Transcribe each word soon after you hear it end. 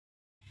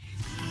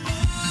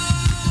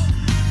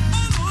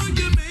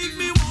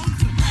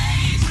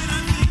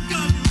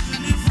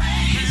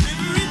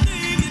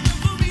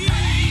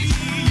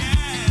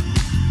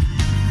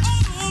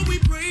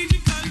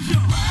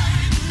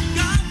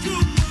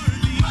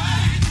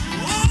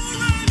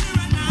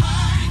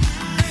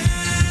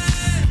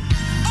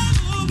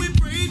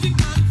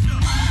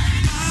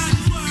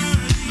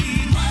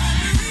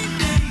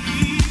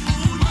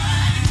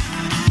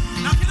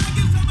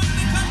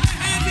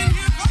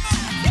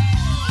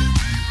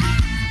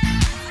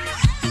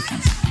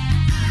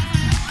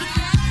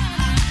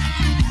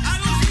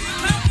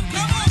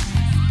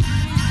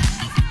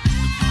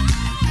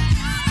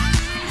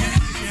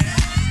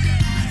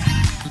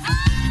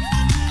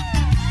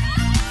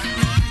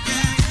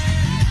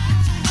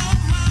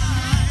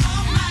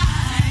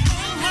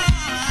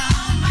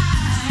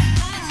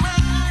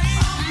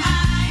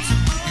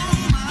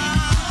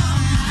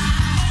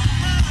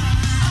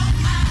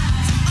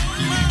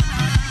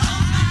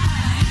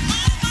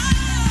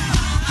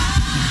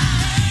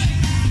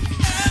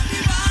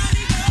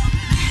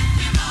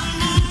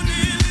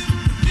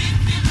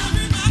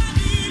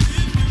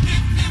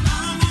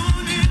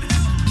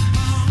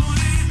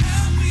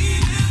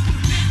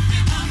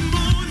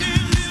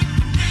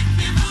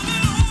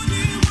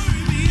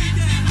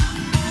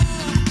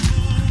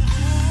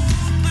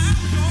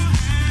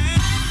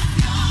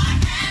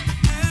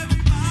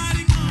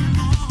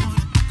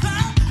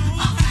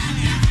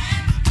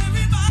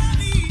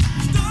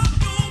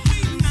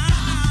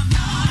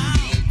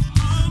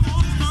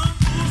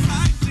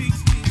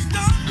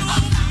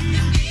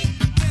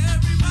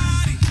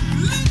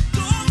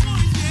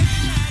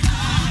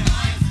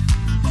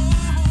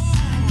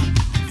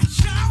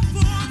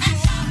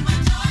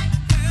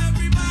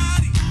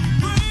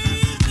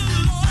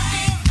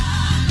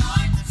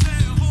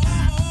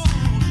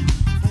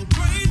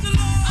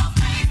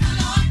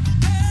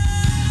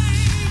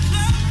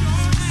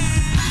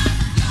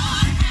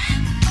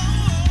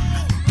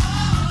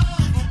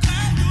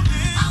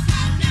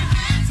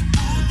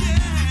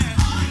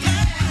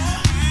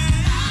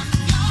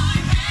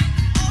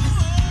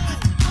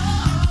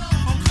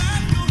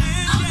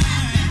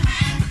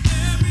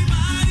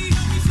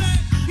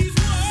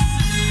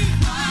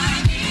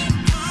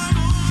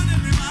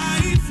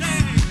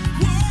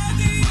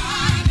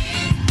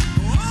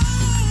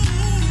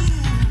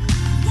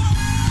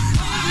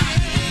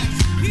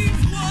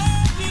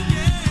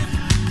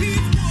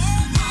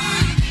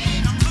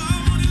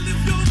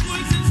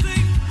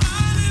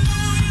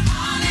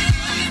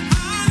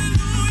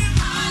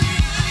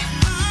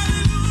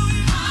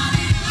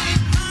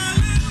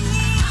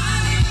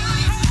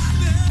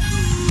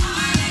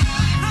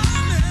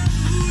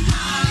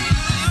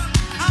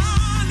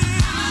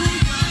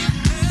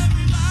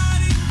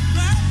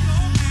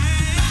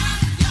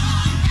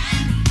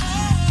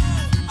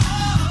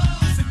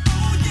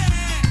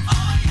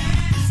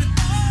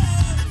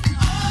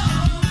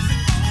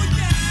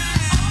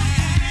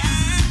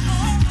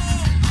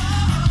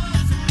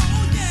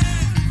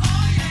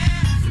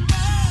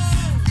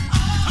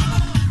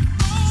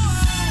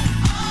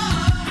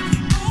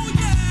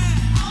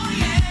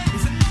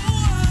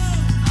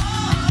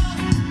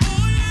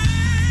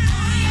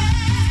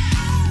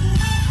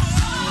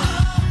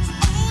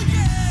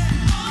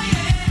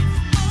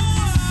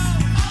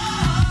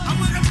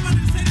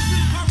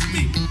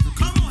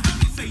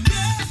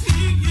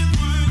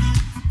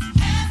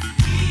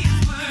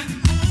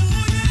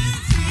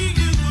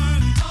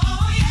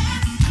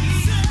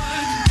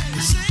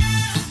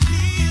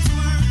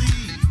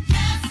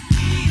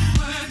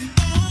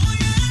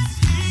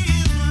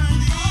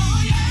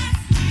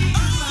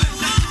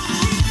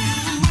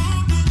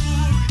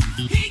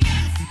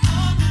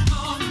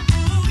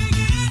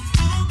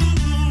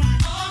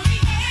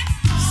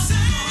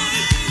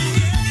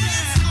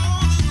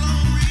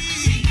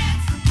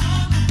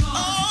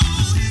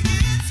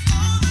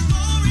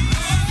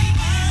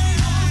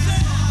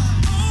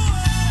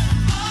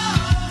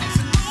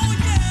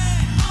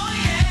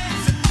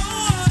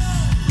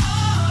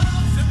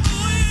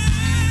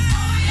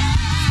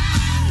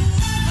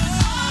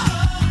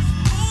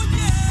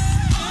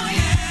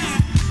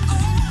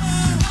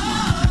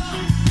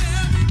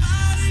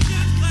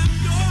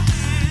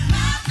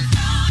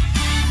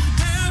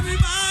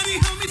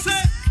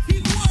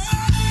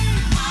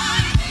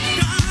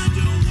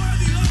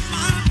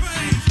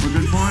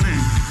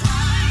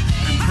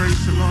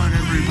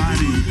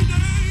everybody.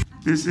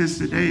 This is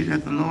the day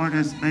that the Lord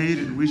has made,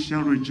 and we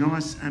shall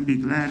rejoice and be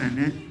glad in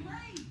it.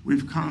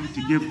 We've come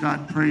to give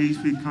God praise.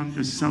 We've come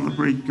to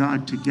celebrate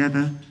God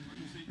together.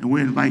 And we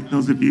invite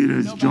those of you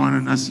that's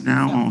joining us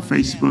now on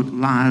Facebook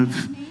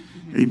Live.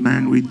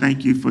 Amen. We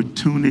thank you for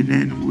tuning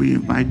in. We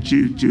invite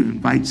you to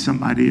invite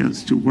somebody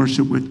else to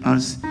worship with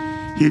us.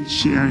 Hit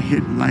share,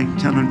 hit like.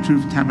 Telling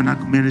Truth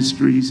Tabernacle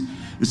Ministries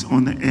is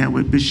on the air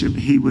with Bishop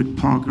Haywood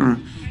Parker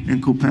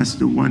and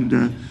Co-Pastor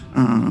Wanda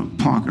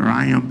Parker.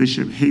 I am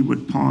Bishop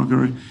Haywood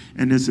Parker,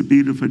 and it's a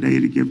beautiful day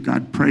to give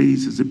God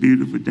praise. It's a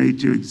beautiful day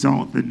to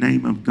exalt the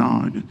name of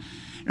God.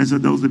 And so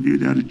those of you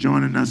that are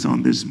joining us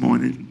on this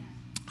morning,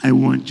 I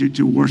want you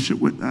to worship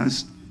with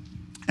us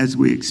as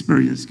we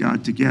experience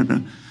God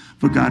together.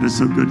 For God is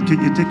so good. Can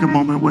you take a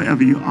moment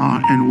wherever you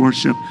are and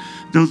worship?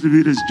 Those of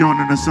you that's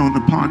joining us on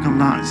the parking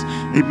lots,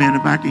 amen,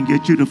 if I can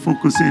get you to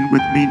focus in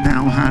with me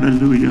now,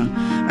 hallelujah,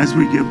 as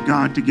we give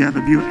God together.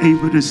 If you're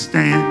able to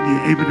stand,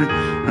 you're able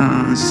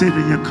to sit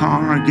in your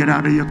car or get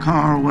out of your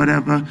car or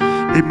whatever,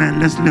 amen,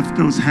 let's lift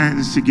those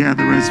hands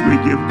together as we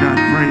give God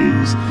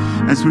praise,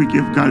 as we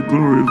give God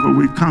glory. For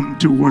we come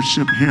to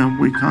worship him.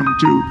 We come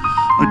to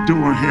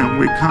adore him.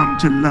 We come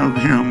to love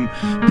him.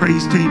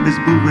 Praise team is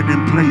moving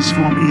in place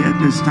for me at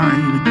this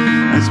time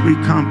as we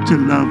come to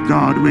love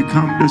God. We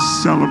come to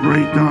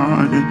celebrate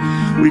God.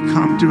 We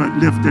come to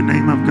uplift the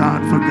name of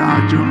God. For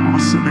God, you're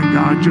awesome, and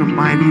God, you're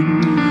mighty.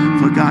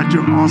 For God,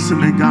 you're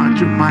awesome, and God,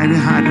 you're mighty.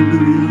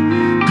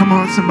 Hallelujah. Come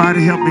on,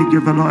 somebody help me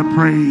give the Lord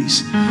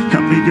praise.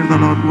 Help me give the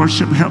Lord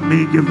worship. Help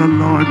me give the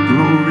Lord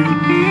glory.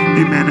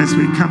 Amen. As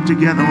we come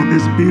together on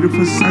this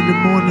beautiful Sunday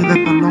morning that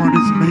the Lord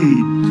has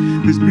made.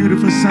 This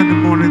beautiful Sunday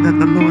morning that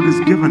the Lord has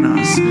given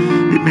us.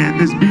 Amen.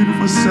 This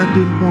beautiful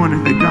Sunday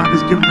morning that God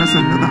has given us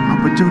another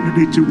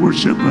opportunity to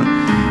worship.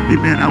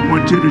 Amen. I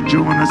want you to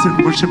join us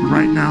in worship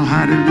right now.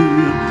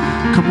 Hallelujah.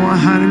 Come on.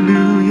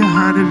 Hallelujah.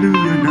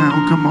 Hallelujah.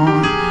 Now, come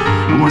on.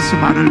 I want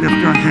somebody to lift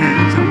their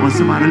hands. I want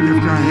somebody to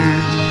lift their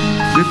hands.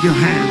 Lift your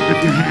hands.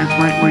 Lift your hands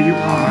right where you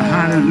are.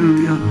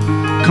 Hallelujah.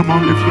 Come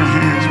on. Lift your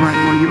hands right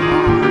where you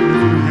are.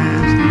 Lift your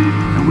hands.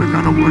 And we're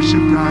going to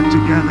worship God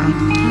together.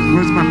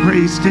 Where's my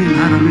praise team?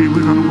 Hallelujah.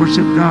 We're going to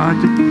worship God.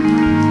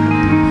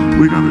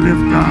 We're going to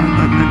lift God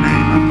up, the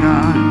name of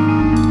God.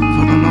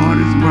 For the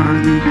Lord is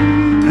worthy,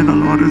 and the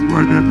Lord is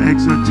worthy of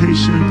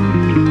exhortation.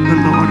 The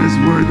Lord is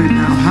worthy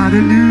now.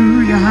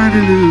 Hallelujah,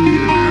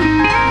 hallelujah.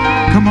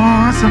 Come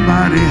on,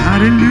 somebody.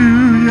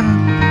 Hallelujah,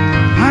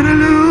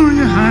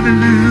 hallelujah,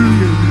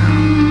 hallelujah.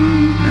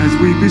 Now, as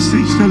we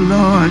beseech the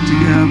Lord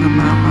together,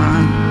 my.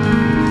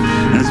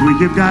 As we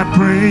give God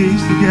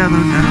praise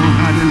together now.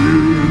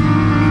 Hallelujah.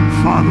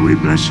 Father, we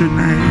bless your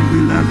name. We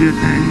love your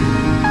name.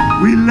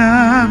 We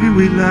love you.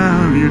 We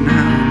love you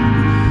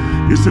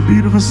now. It's a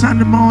beautiful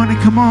Sunday morning.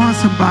 Come on,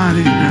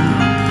 somebody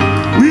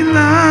now. We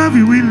love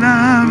you. We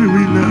love you.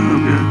 We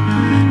love you.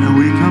 And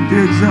we come to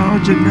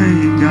exalt your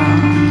name,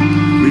 God.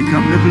 We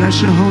come to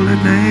bless your holy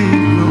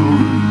name,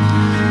 Lord.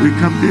 We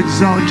come to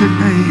exalt your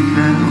name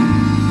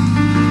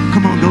now.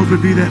 Come on, those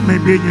of you that may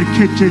be in your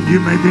kitchen, you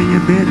may be in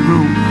your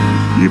bedroom,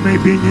 you may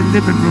be in your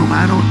living room.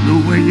 I don't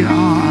know where you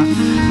are.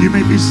 You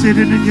may be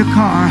sitting in your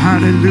car.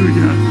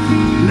 Hallelujah.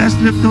 Let's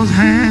lift those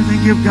hands and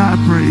give God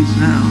praise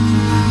now.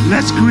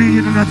 Let's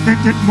create an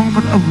authentic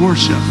moment of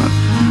worship.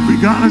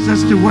 Regardless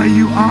as to where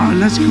you are,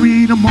 let's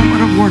create a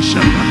moment of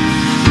worship.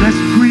 Let's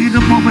create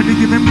a moment to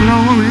give him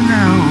glory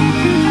now.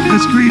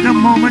 Let's create a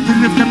moment to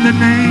lift up the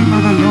name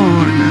of the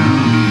Lord now.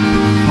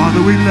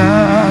 Father, we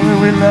love you,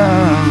 we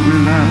love, we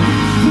love.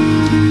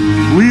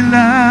 We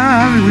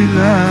love, we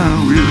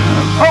love, we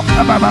love. Oh,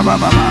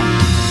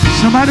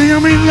 somebody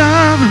help me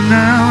love him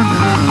now.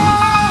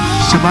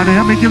 Somebody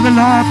help me give the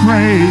Lord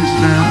praise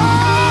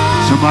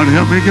now. Somebody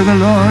help me give the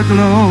Lord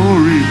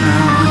glory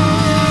now.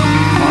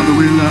 Father,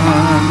 we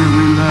love you,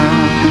 we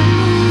love you.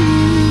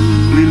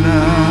 We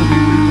love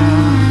you, we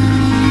love you.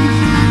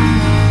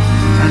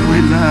 And we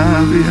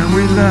love you, and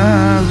we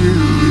love you,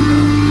 we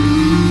love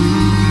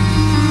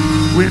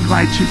you. We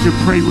invite you to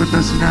pray with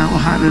us now.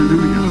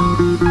 Hallelujah.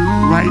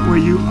 Right where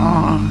you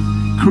are,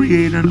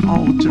 create an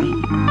altar.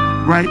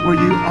 Right where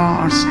you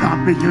are,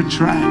 stop in your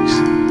tracks.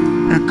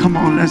 And come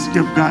on, let's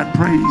give God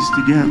praise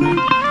together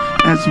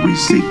as we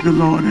seek the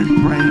Lord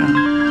in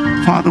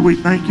prayer. Father, we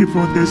thank you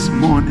for this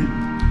morning.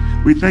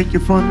 We thank you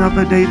for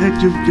another day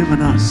that you've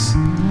given us.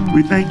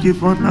 We thank you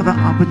for another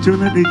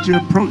opportunity to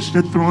approach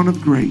the throne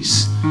of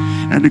grace.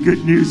 And the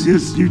good news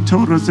is you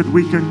told us that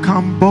we can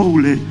come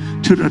boldly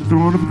to the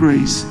throne of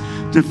grace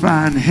to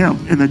find help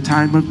in the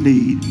time of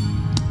need.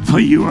 For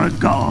you are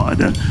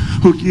God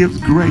who gives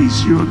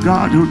grace. You are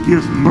God who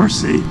gives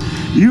mercy.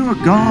 You are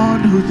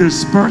God who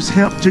disperses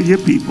help to your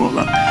people.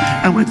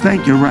 And we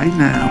thank you right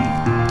now.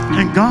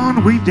 And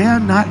God, we dare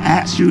not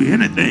ask you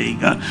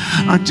anything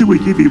until we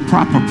give you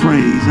proper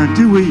praise,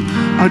 until we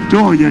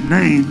adore your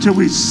name, till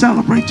we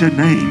celebrate your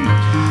name,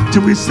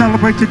 till we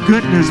celebrate your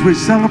goodness, we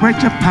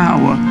celebrate your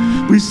power,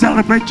 we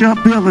celebrate your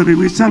ability,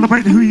 we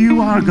celebrate who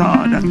you are,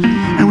 God,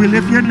 and we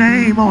lift your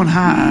name on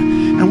high,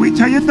 and we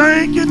tell you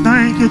thank you,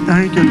 thank you,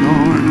 thank you,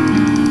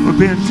 Lord. for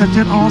being such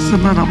an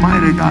awesome and a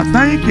mighty God.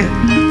 Thank you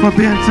for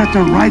being such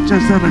a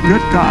righteous and a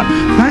good God.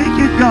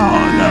 Thank you,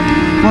 God,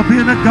 for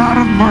being a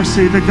God of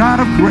mercy, the God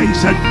of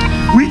grace.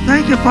 We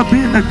thank you for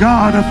being the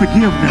God of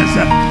forgiveness.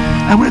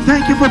 And we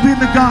thank you for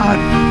being the God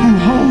who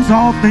holds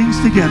all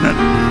things together.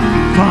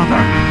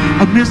 Father,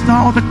 amidst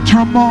all the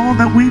turmoil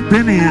that we've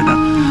been in,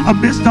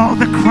 amidst all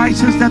the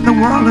crisis that the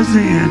world is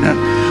in,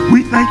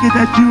 we thank you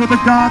that you are the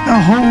God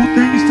that holds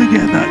things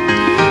together.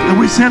 And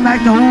we said,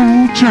 like the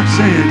old church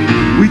said,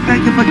 we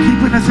thank you for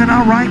keeping us in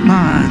our right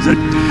minds.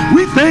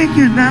 We thank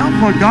you now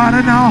for God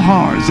in our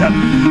hearts.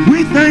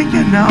 We thank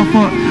you now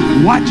for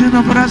watching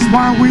over us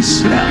while we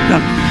slept.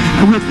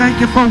 And we thank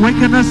you for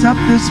waking us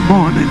up this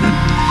morning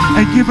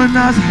and giving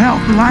us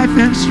health, life,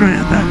 and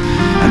strength.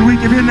 And we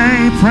give your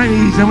name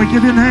praise and we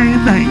give your name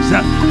thanks.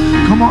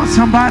 Come on,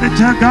 somebody,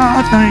 tell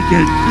God thank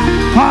you.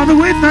 Father,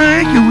 we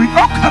thank you. And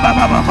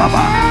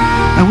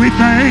we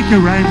thank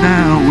you right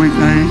now. We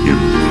thank you.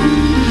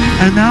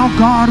 And now,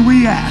 God,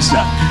 we ask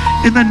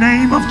in the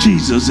name of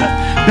Jesus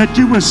that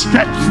you will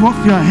stretch forth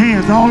your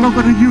hands all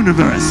over the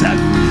universe.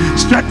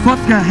 Stretch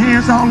forth your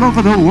hands all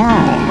over the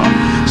world.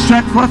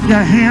 Stretch forth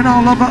your hand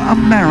all over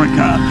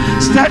America.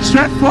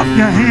 Stretch forth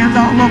your hands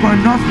all over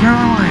North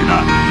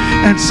Carolina.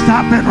 And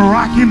stop at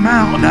Rocky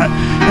Mount.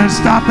 And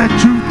stop at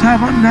True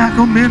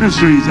Tabernacle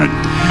Ministries.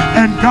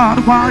 And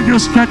God, while you're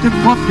stretching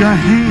forth your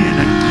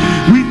hand,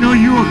 we know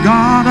you're a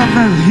God of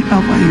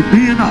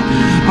being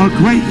a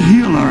great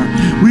healer.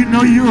 We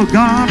know you're a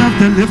God of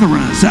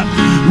deliverance.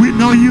 We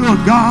know you're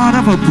a God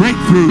of a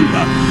breakthrough.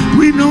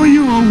 We know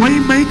you're a way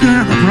maker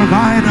and a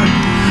provider.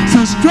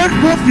 So stretch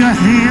forth your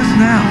hands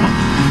now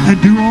and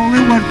do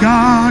only what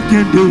God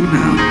can do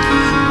now.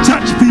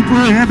 Touch people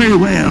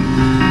everywhere.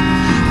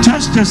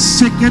 Touch the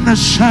sick and the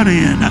shut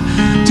in.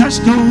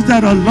 Touch those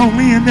that are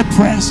lonely and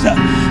depressed.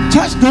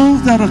 Touch those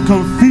that are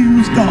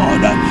confused,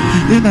 God,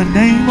 in the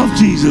name of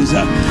Jesus.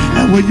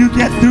 And when you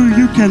get through,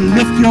 you can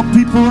lift your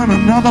people in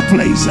another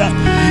place.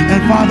 And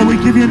Father, we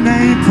give your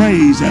name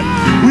praise.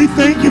 We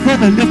thank you for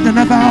the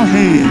lifting of our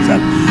heads.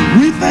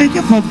 We thank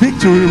you for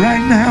victory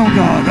right now,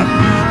 God.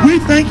 We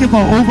thank you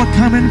for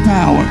overcoming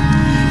power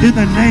in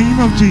the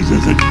name of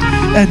Jesus.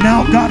 And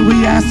now, God,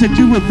 we ask that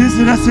you will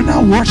visit us in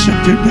our worship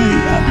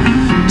today.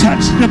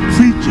 Touch the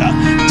preacher,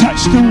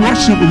 touch the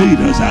worship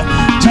leaders,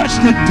 touch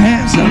the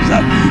dancers,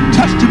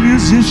 touch the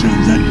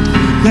musicians.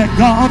 That,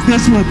 God,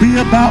 this will be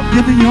about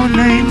giving your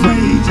name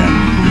praise.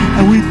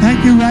 And we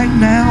thank you right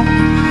now.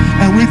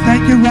 And we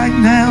thank you right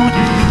now.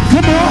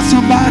 Come on,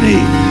 somebody.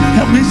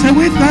 Help me say,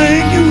 we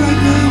thank you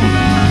right now.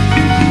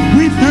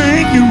 We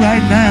thank you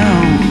right now.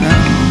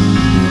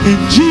 In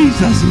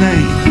Jesus'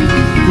 name,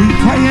 we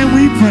pray and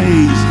we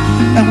praise,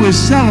 and we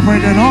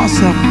celebrate an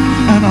awesome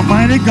and a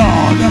mighty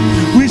God.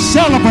 We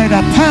celebrate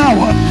a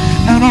power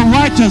and a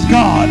righteous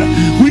God.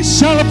 We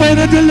celebrate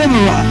a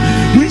deliverer.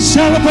 We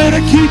celebrate a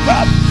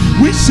keeper.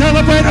 We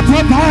celebrate a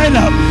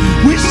provider.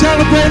 We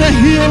celebrate a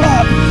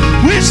healer.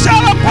 We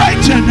celebrate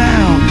you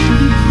now.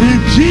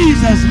 In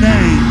Jesus'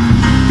 name.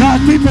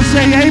 God's people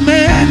say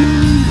amen.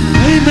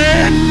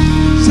 Amen.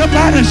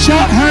 Somebody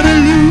shout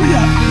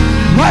hallelujah.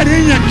 Right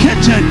in your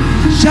kitchen,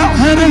 shout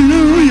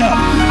hallelujah.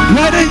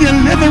 Right in your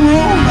living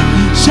room,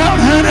 shout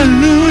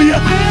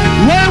hallelujah.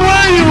 Right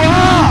where you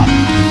are,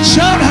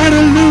 shout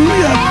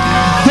hallelujah.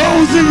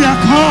 Those in your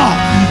car,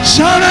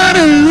 shout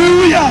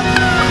hallelujah.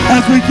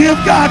 As we give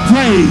God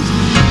praise,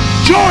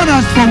 join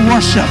us for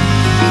worship.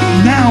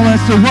 Now as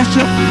the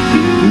worship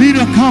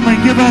leader come and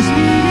give us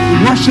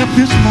worship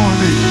this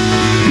morning.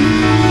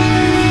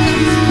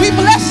 We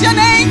bless your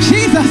name,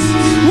 Jesus.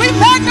 We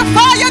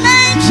magnify your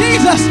name,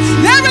 Jesus.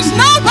 There is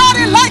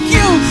nobody like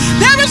you.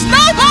 There is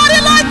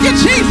nobody like you,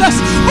 Jesus.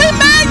 We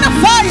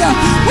magnify you.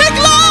 We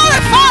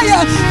glorify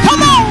you. Come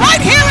on, right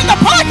here in the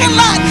parking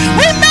lot.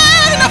 We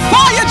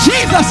magnify you,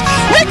 Jesus.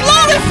 We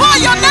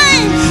glorify your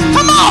name.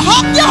 Come on,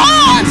 hump your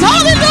horns.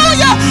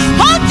 Hallelujah.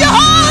 Hump your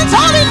horns.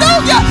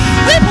 Hallelujah.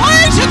 We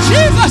praise you,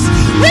 Jesus.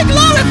 We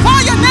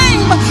glorify your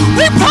name.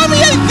 We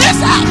permeate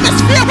this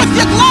atmosphere with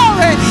your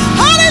glory.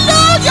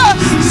 Hallelujah.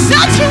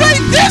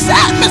 Saturate this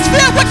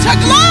atmosphere with your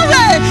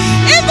glory.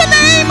 In the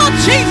name of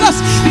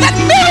Jesus, that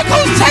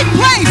miracles take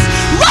place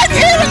right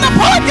here in the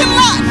parking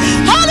lot.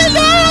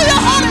 Hallelujah.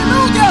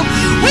 Hallelujah.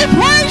 We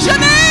praise your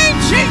name,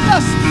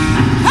 Jesus.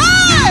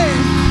 Hey.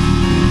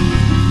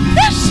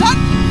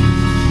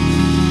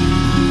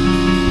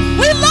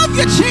 We love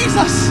you,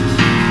 Jesus.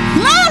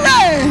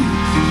 Glory.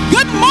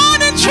 Good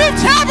morning, True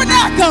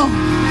Tabernacle.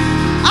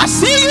 I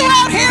see you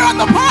out here on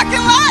the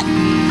parking lot.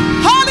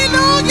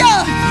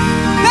 Hallelujah.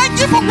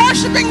 Thank you for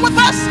worshiping with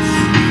us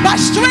by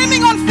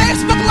streaming on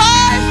Facebook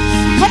Live.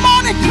 Come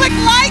on and click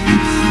like,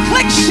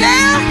 click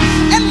share,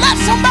 and let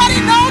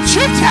somebody know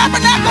True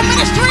Tabernacle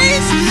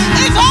Ministries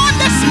is on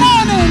this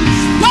morning.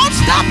 Don't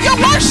stop your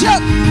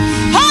worship.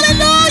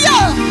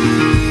 Hallelujah.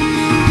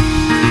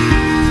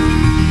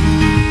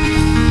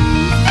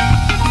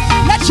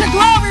 Let your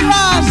glory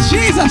rise,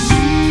 Jesus.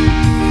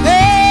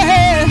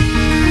 Hey,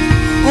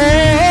 oh.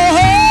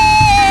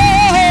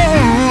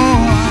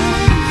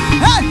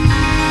 Hey.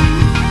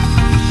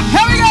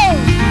 Here we go.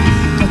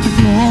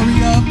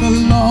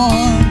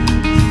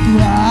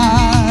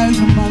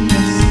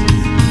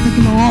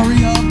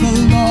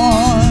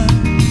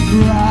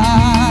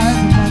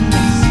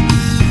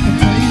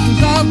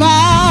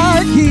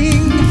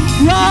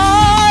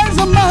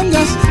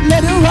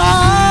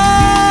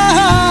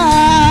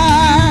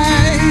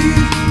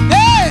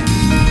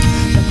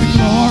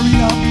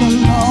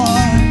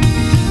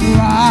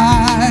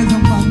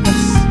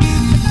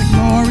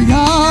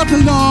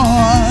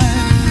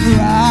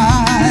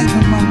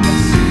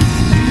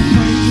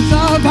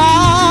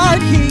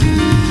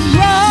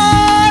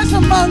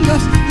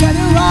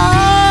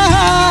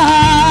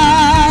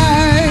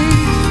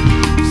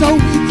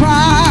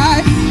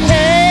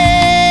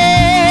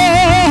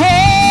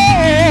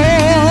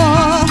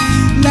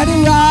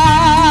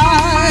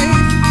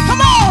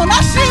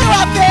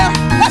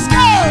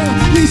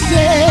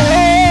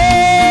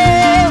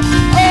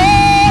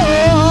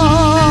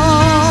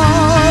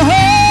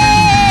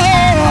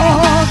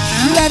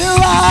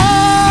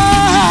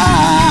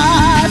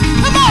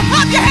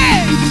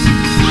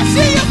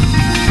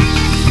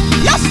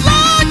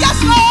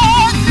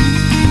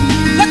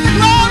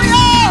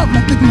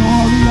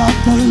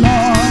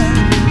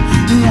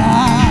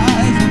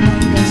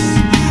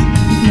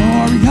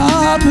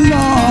 of the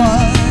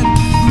Lord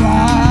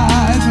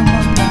rise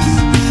among us.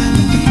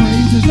 Let the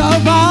praises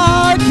of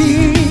our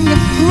King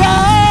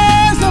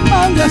rise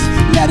among us.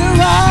 Let it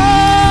rise.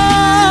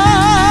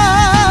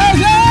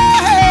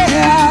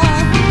 Yeah.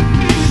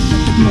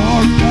 Let the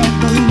glory of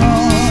the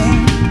Lord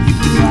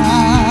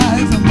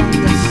rise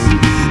among us.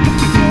 Let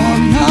the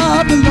glory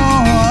of the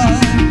Lord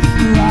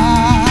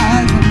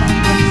rise among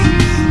us.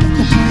 Let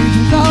the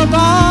praises of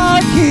our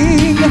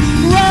King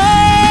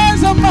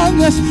rise among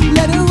us.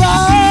 Let it rise.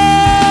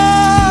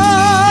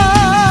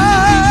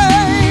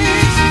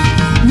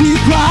 We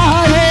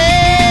cry, oh,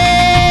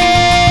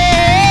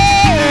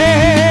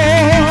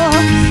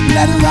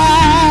 let it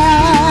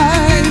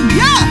rise.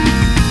 Yeah.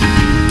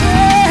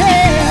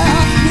 Yeah.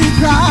 We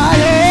cry,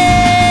 oh,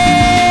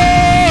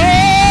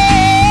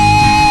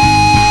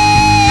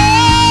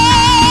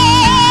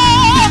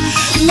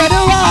 let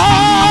it rise.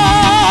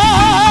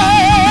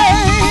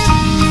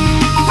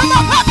 Come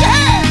on, clap your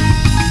hands.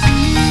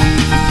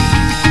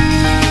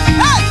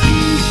 Hey,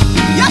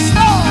 yes,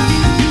 Lord.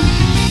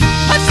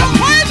 Put some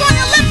praise on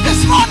your lips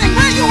this morning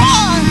where you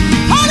are.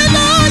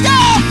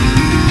 Hallelujah.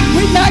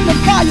 We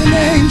magnify your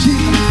name, Jesus.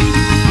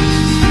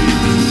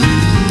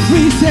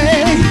 We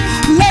say,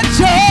 let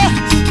your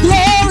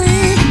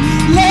glory,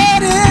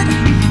 let it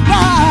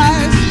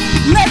rise.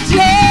 Let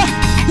your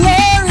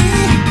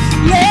glory,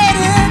 let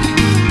it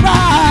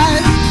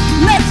rise.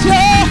 Let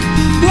your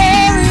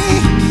glory,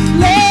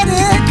 let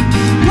it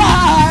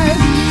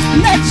rise.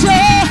 Let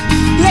your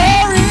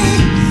glory,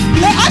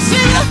 I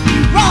see you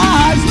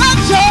rise. Let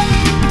your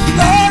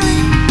glory,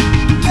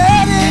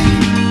 let it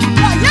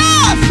rise.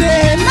 Yeah, I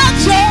say, let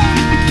your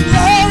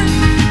glory,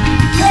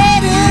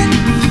 let it.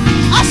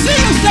 I see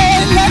you say,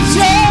 let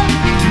your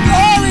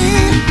glory,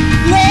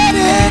 let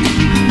it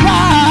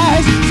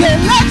rise. Say,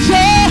 let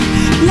your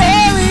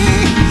glory,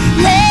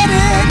 let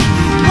it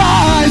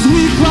rise.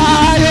 We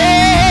cry,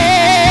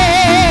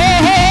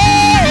 oh,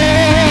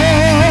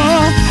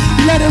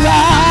 let it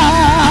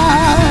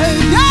rise.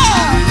 Yeah.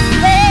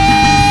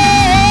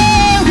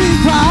 Oh, we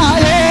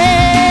cry,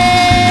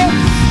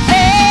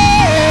 oh,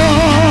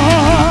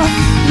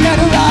 let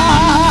it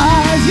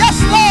rise. Yes,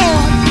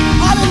 Lord.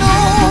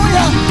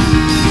 Hallelujah.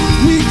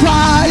 We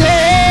cry, oh,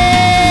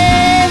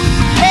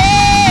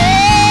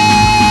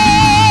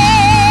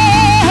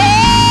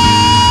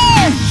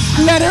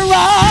 let it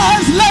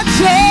rise. Let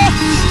your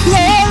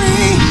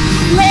glory,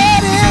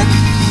 let it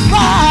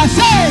rise.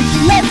 Say,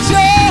 let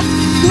your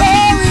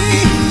glory,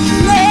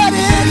 let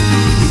it.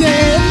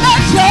 Say,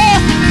 let your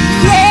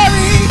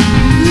glory,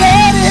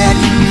 let it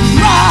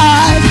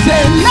rise.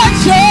 Say, let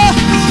your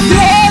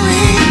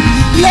glory,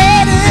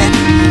 let it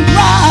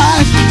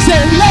rise.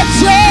 Say, let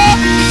your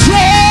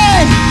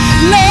joy,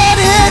 let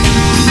it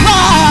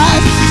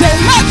rise. Say,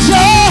 let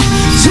your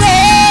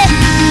joy,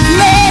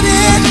 let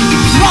it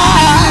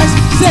rise.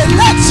 Say,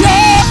 let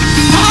your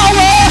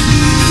power,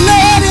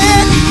 let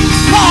it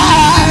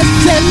rise.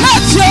 Say,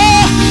 let your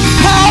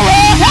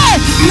power, hey,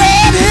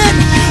 let it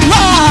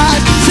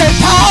rise. Say,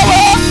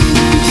 power,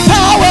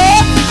 power,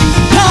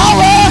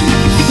 power,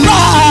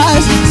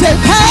 rise. Say,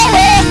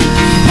 power,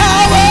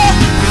 power,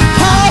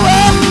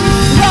 power,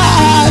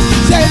 rise.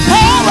 Say,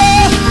 power,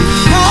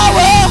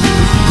 power,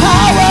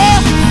 power,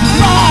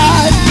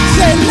 rise.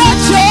 Say, let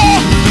your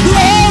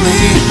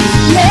glory,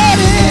 let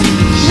it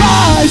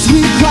rise.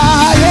 We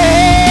cry,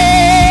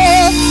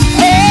 oh,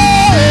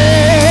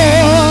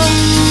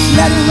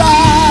 let it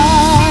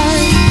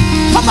rise.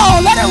 Come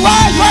on, let it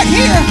rise right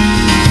here.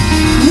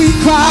 We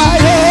cry,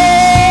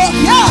 oh,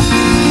 yeah.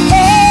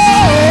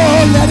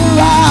 Oh, let it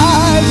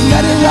rise,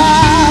 let it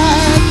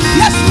rise.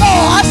 Yes,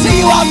 Lord, I see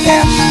you out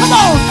there. Come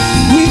on,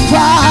 we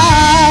cry,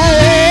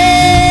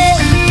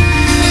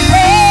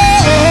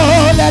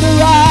 oh, let it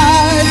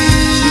rise.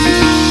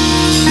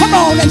 Come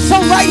on, and so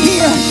right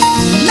here,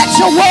 let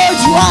your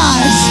words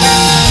rise.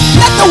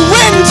 Let the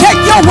wind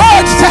take your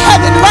words to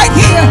heaven right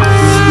here.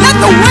 Let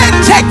the wind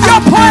take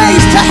your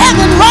praise to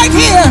heaven right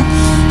here.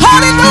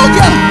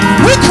 Hallelujah.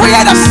 We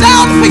create a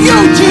sound for you,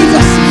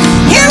 Jesus.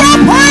 Hear our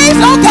praise,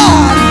 oh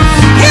God.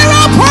 Hear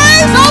our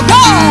praise, oh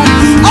God.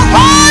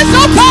 Arise,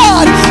 oh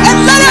God,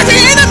 and let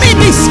every enemy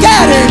be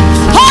scattered.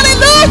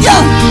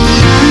 Hallelujah.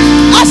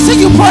 I see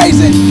you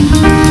praising.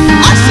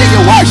 I see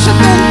you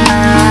worshiping.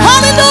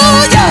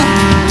 Hallelujah.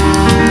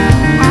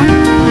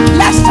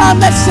 Last time,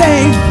 let's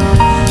say,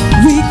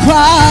 we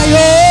cry,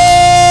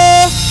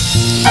 oh,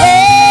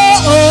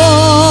 oh,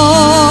 oh,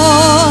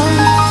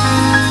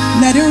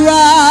 let it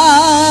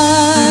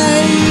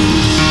rise.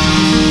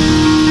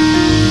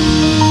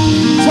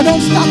 So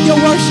don't stop your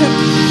worship.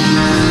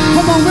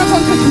 Come on, we're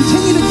going to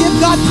continue to give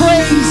God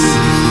praise.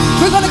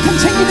 We're going to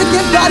continue to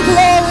give God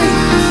glory.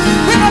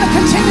 We're going to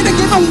continue to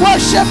give him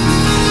worship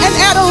and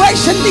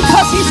adoration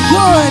because he's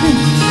good,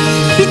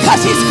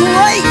 because he's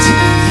great,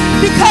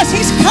 because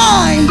he's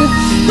kind,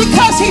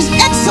 because he's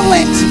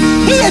excellent.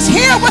 He is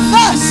here with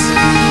us.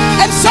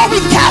 And so we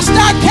cast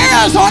our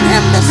cares on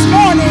him this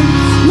morning.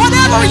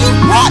 Whatever you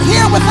brought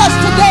here with us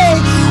today,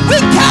 we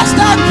cast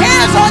our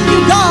cares on you,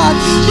 God,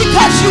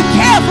 because you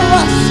care for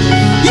us.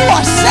 You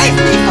are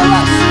safety for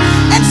us.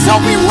 And so So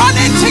we run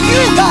into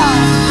you, God,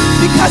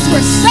 because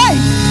we're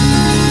safe.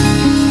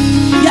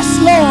 Yes,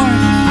 Lord.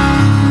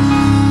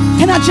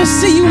 Can I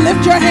just see you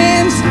lift your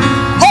hands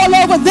all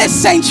over this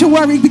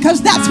sanctuary?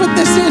 Because that's what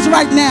this is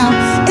right now.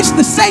 It's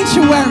the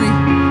sanctuary.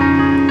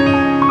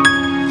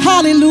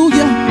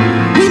 Hallelujah.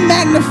 We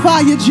magnify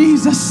you,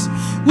 Jesus.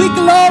 We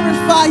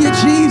glorify you,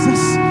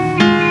 Jesus.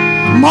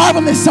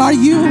 Marvelous are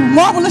you.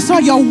 Marvelous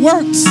are your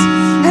works.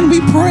 And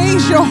we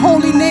praise your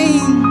holy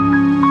name.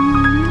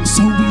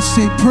 So we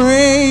say,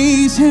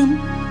 praise him.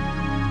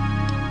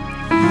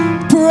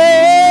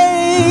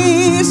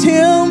 Praise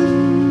him.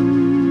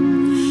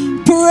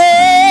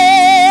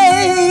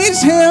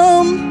 Praise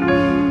him.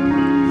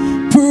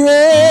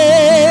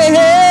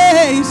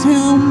 Praise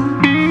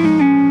him.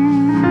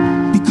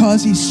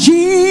 Because he's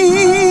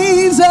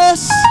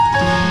Jesus,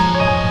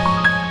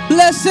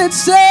 blessed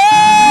Savior.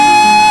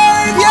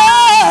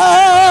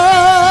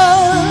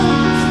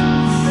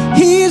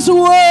 He's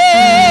worthy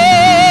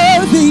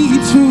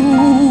to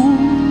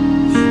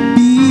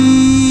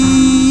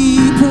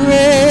be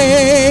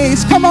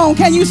praised. Come on,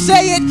 can you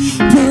say it?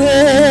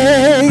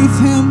 Praise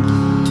him.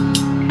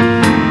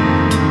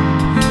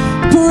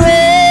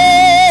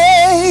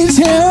 Praise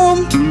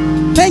him.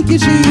 Thank you,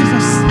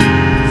 Jesus.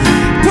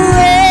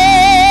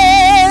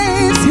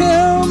 Praise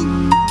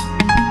him.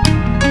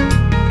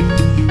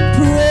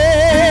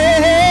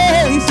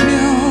 Praise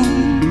him.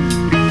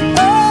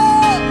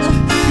 Oh,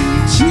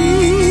 Jesus,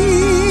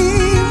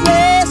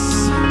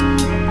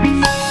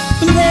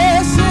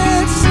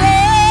 blessed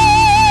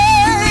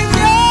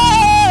Savior.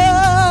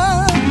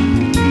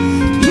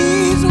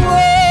 He's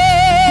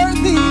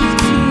worthy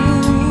to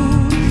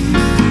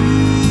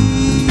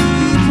be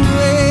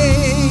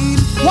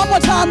praised. One more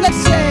time, let's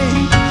say,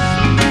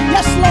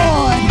 yes,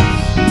 Lord.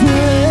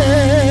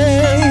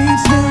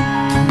 Praise him.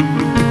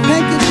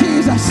 Thank you,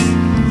 Jesus.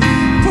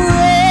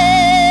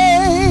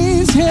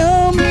 Praise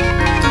him.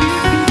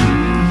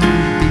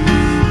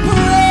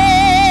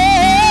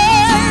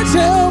 Praise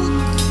him.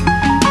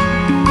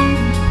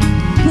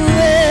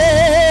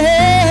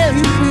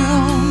 Praise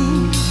him.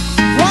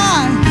 Why?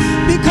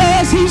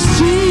 Because he's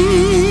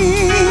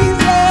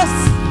Jesus,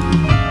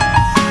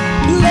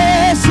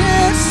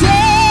 blessed Savior.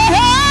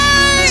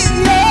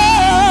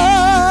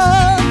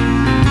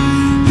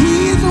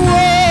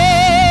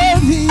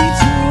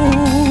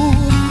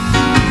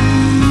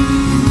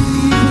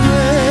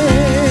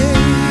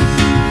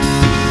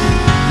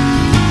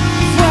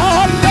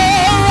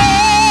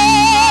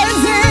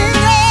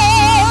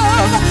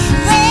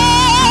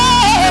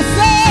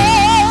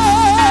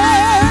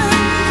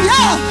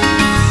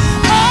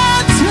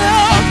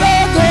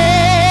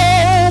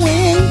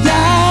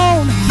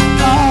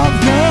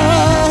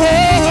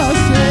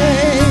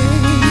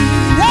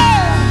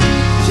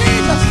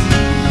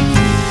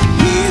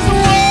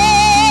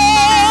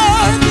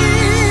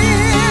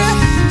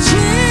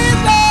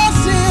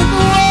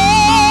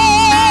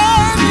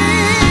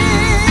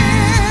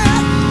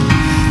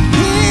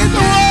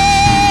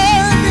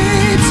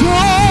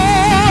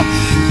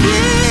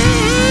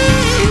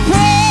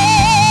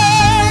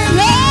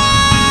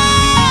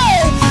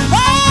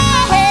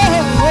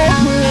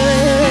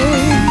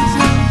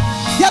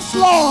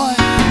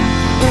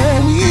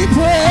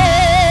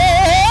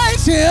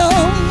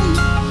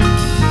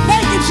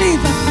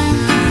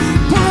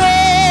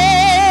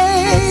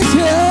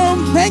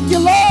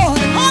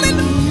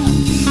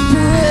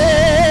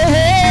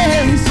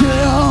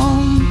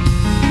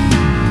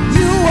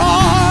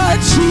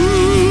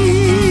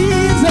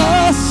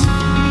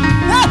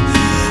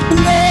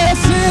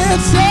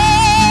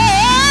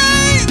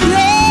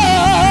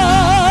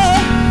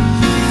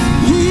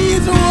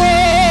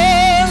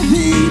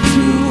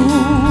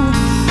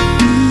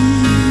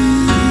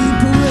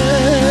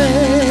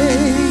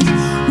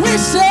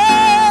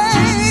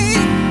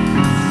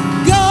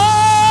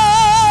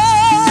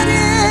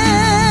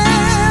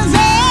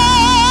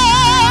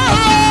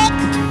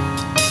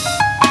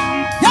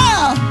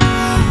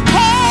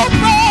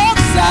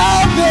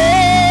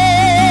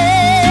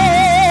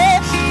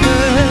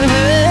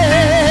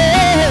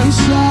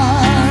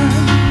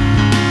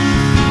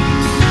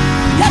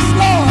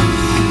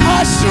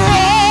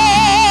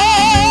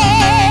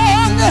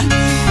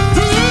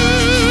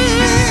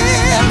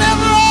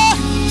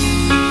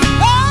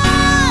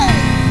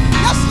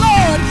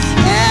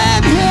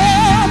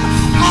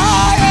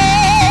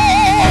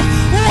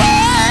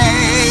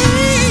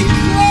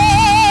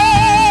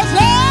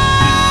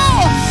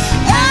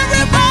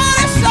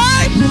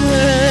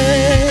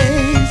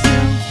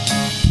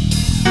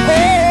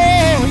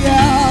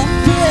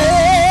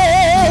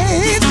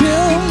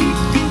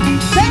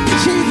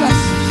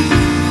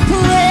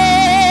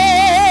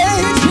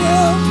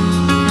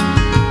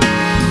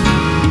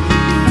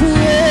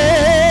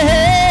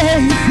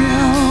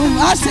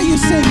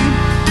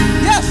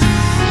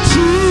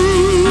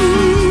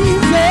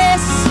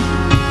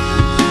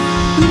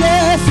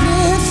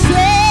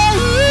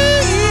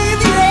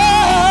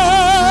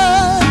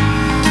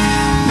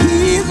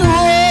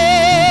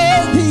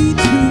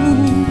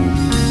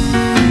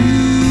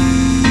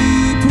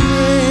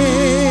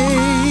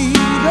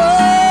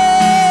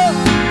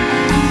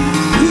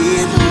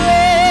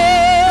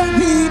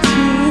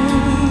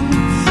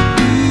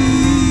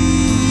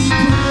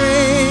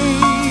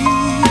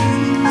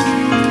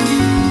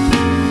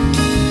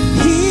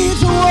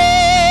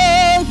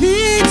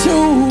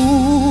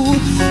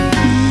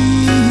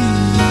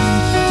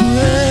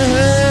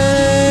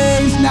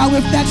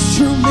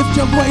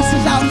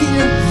 voices out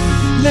here.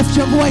 Lift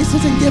your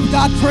voices and give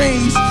God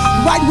praise.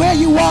 Right where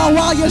you are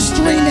while you're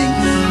streaming.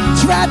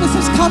 Travis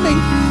is coming,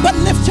 but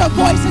lift your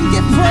voice and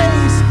give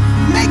praise.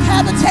 Make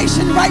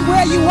habitation right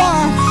where you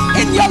are.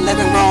 In your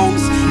living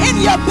rooms,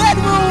 in your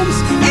bedrooms,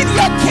 in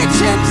your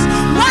kitchens,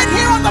 right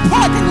here on the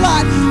parking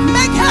lot.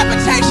 Make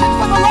habitation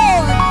for the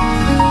Lord.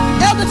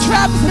 Elder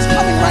Travis is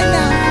coming right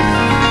now.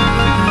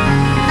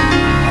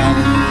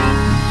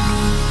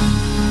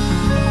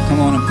 Come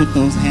on and put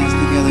those hands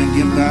together and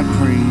give God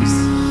praise.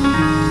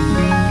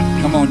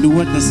 Come on, do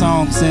what the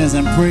song says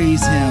and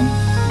praise him.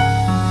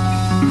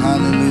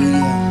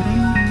 Hallelujah.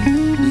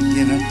 We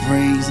give him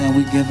praise and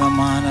we give him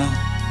honor.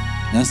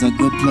 That's a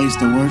good place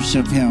to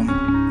worship him.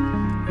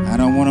 I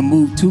don't want to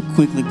move too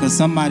quickly because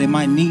somebody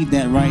might need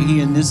that right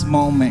here in this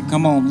moment.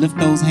 Come on, lift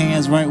those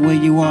hands right where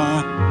you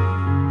are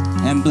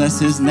and bless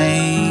his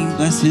name,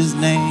 bless his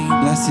name,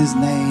 bless his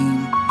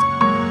name.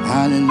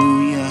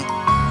 Hallelujah.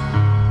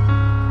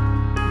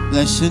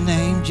 Bless your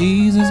name,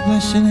 Jesus,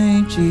 bless your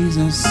name,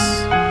 Jesus.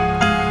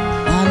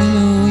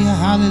 Hallelujah,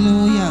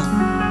 hallelujah.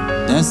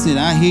 That's it,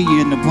 I hear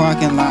you in the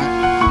parking lot.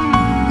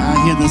 I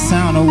hear the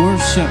sound of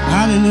worship.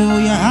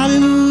 Hallelujah,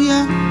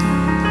 hallelujah.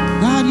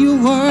 God,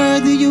 you're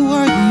worthy, you're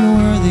worthy, you're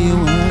worthy, you're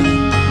worthy.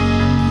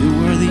 You're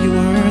worthy, you're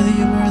worthy,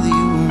 you're worthy,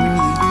 you're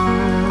worthy.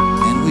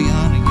 And we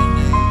honor your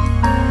name.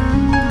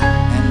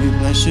 And we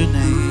bless your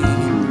name.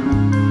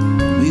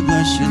 We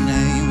bless your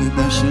name, we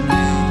bless your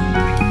name.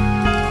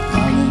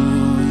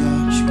 Hallelujah,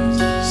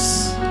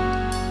 Jesus.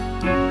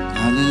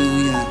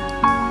 Hallelujah.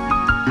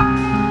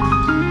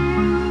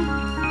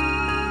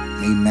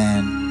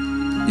 Amen.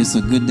 It's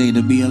a good day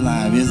to be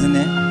alive, isn't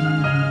it?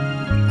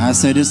 I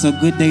said it's a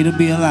good day to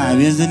be alive,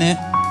 isn't it?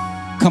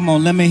 Come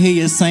on, let me hear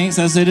you, saints.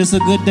 I said it's a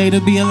good day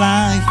to be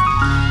alive.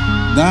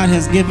 God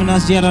has given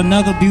us yet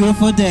another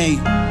beautiful day.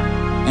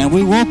 And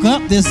we woke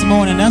up this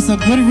morning. That's a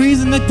good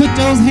reason to put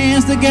those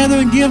hands together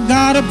and give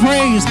God a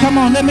praise. Come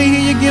on, let me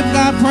hear you give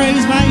God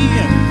praise right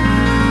here.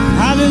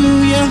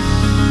 Hallelujah.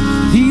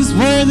 He's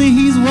worthy,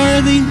 he's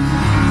worthy.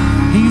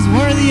 He's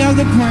worthy of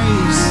the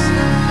praise.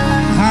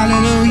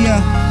 Hallelujah.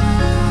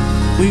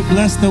 We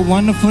bless the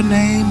wonderful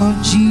name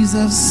of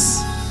Jesus.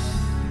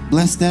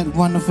 Bless that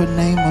wonderful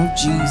name of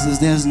Jesus.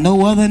 There's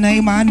no other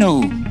name I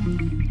know.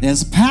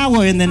 There's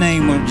power in the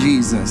name of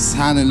Jesus.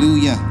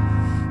 Hallelujah.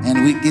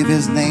 And we give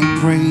his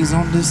name praise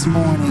on this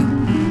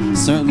morning.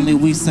 Certainly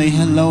we say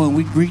hello and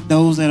we greet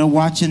those that are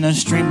watching us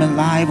streaming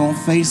live on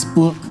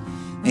Facebook.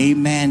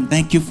 Amen.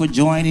 Thank you for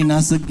joining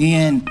us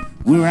again.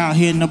 We're out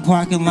here in the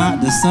parking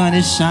lot. The sun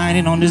is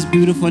shining on this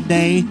beautiful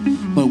day.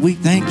 But we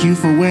thank you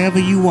for wherever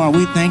you are.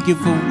 We thank you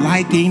for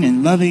liking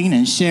and loving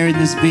and sharing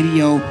this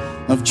video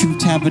of Truth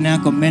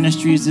Tabernacle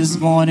Ministries this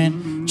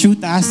morning.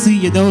 Truth, I see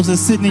you. Those that are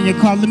sitting in your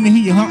car, let me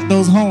hear you honk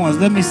those horns.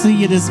 Let me see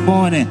you this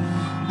morning.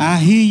 I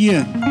hear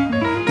you.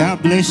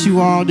 God bless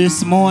you all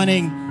this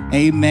morning.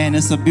 Amen.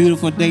 It's a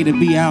beautiful day to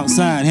be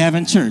outside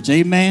having church.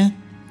 Amen.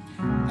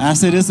 I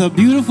said it's a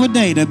beautiful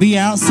day to be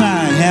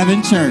outside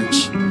having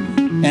church.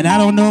 And I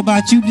don't know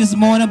about you this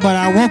morning, but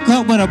I woke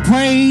up with a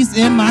praise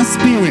in my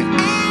spirit.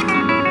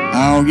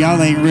 Oh, y'all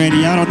ain't ready.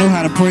 Y'all don't know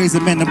how to praise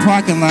him in the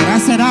parking lot. I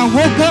said I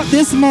woke up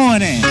this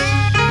morning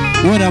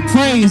with a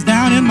praise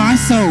down in my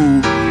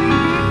soul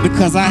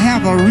because I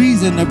have a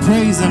reason to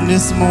praise him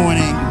this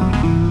morning.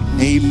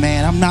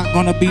 Amen. I'm not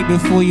going to be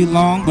before you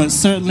long, but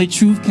certainly,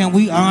 truth, can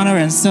we honor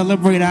and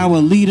celebrate our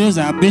leaders,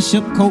 our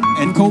bishop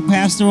and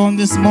co-pastor on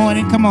this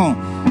morning? Come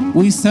on.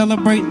 We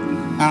celebrate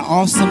our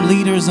awesome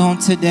leaders on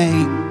today.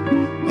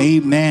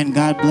 Amen.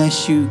 God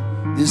bless you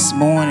this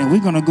morning.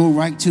 We're going to go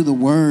right to the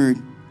word.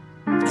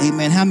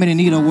 Amen. How many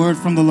need a word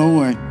from the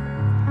Lord?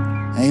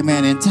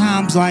 Amen. In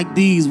times like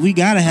these, we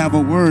got to have a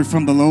word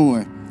from the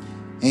Lord.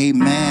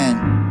 Amen.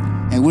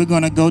 And we're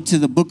going to go to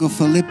the book of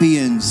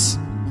Philippians,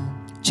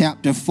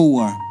 chapter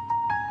 4.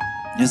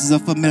 This is a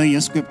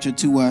familiar scripture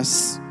to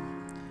us.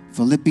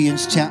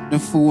 Philippians chapter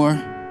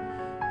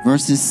 4,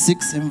 verses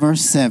 6 and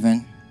verse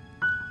 7.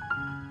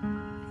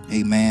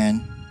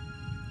 Amen.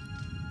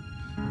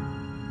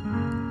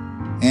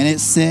 And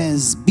it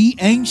says, "Be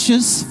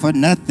anxious for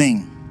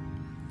nothing,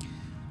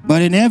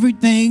 but in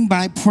everything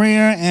by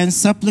prayer and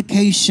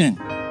supplication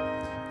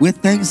with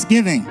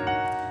thanksgiving,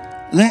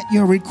 let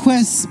your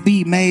requests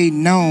be made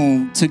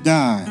known to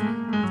God."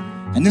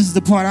 And this is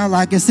the part I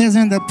like. It says,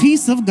 "And the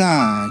peace of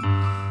God,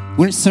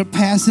 which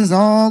surpasses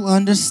all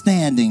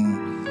understanding,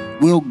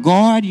 will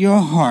guard your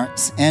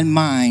hearts and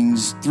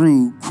minds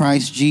through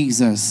Christ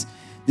Jesus."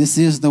 This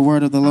is the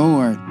word of the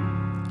Lord.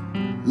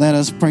 Let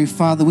us pray.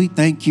 Father, we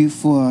thank you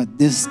for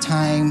this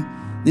time,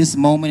 this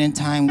moment in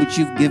time which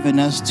you've given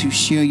us to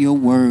share your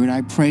word.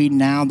 I pray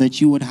now that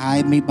you would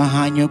hide me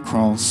behind your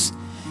cross.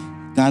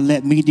 God,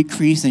 let me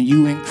decrease and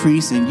you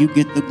increase and you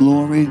get the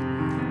glory.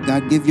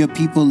 God, give your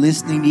people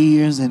listening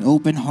ears and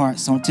open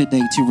hearts on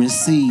today to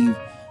receive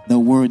the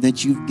word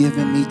that you've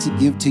given me to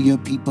give to your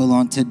people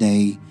on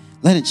today.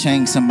 Let it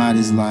change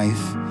somebody's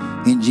life.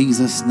 In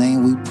Jesus'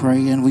 name we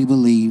pray and we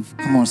believe.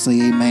 Come on, say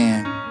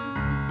amen.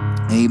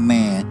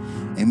 Amen.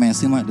 Amen.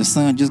 Seems like the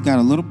sun just got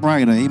a little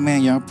brighter.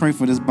 Amen. Y'all pray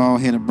for this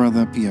bald-headed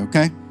brother up here,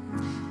 okay?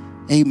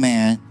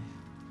 Amen.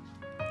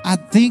 I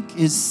think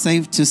it's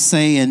safe to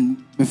say,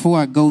 and before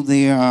I go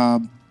there,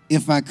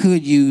 if I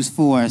could use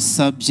for a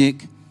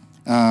subject,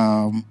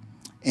 and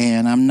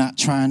I'm not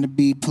trying to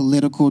be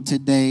political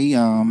today,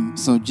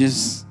 so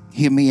just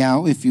hear me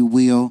out if you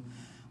will.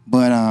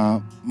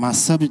 But my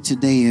subject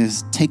today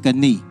is take a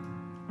knee.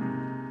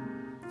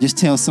 Just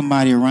tell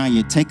somebody around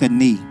you, take a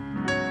knee.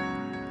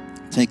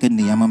 Take a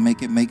knee. I'm going to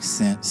make it make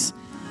sense.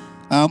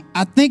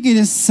 I think it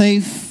is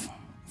safe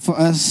for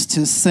us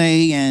to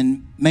say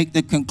and make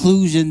the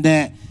conclusion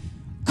that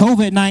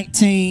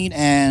COVID-19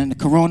 and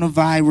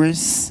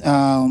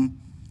coronavirus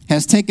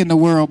has taken the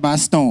world by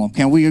storm.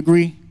 Can we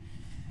agree?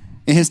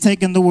 It has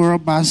taken the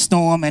world by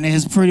storm, and it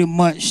has pretty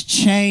much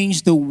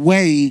changed the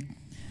way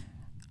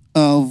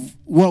of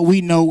what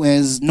we know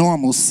as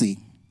normalcy.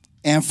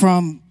 And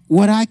from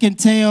what I can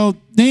tell,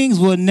 things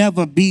will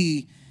never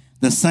be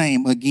the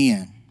same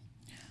again.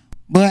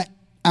 But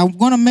I'm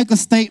going to make a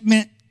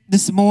statement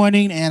this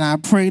morning, and I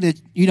pray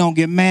that you don't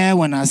get mad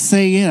when I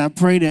say it. I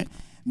pray that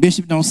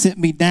Bishop don't sit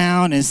me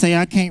down and say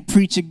I can't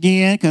preach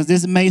again, because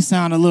this may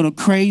sound a little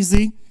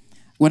crazy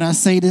when I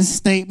say this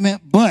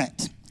statement.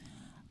 But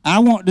I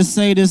want to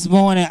say this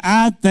morning,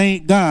 I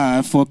thank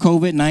God for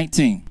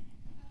COVID-19.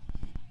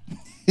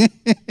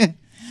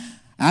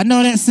 I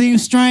know that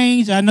seems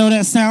strange. I know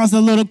that sounds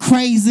a little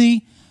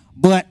crazy,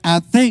 but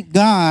I thank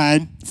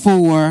God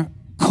for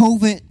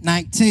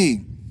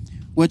COVID-19.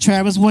 Well,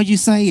 Travis, what you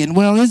saying?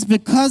 Well, it's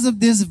because of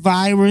this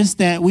virus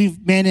that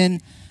we've been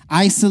in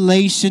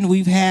isolation.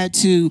 We've had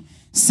to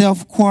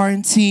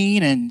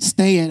self-quarantine and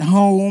stay at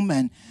home,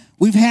 and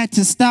we've had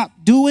to stop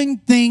doing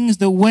things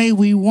the way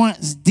we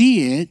once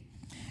did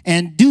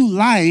and do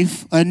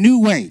life a new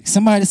way.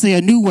 Somebody say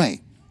a new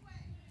way.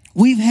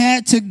 We've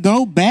had to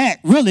go back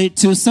really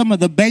to some of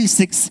the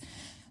basics,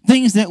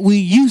 things that we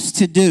used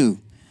to do,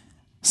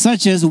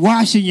 such as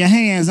washing your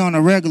hands on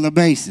a regular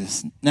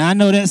basis. Now, I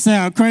know that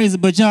sounds crazy,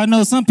 but y'all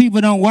know some people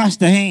don't wash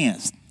their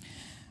hands.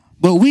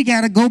 But we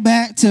got to go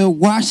back to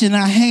washing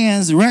our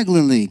hands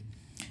regularly.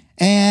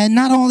 And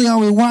not only are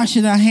we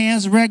washing our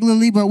hands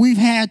regularly, but we've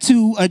had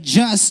to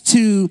adjust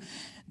to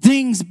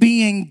things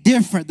being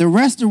different. The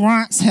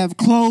restaurants have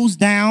closed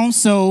down,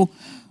 so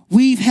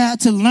we've had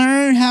to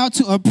learn how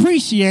to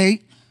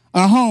appreciate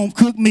a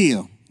home-cooked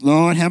meal.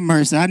 Lord have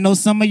mercy. I know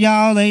some of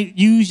y'all ain't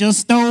used your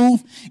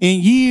stove in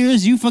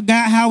years. You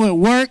forgot how it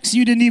works.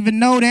 You didn't even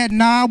know that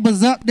knob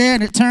was up there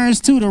and it turns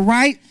to the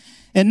right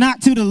and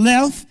not to the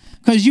left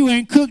because you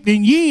ain't cooked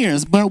in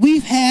years. But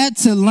we've had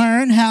to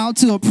learn how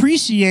to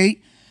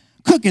appreciate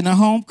cooking a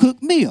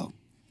home-cooked meal.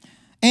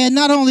 And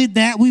not only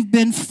that, we've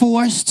been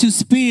forced to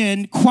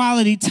spend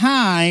quality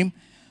time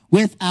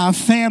with our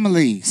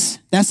families.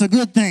 That's a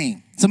good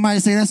thing. Somebody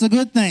say that's a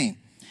good thing.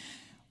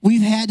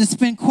 We've had to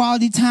spend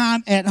quality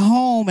time at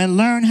home and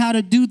learn how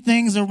to do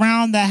things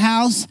around the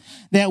house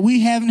that we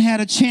haven't had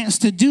a chance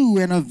to do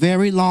in a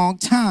very long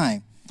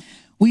time.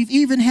 We've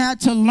even had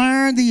to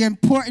learn the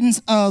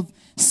importance of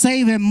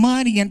saving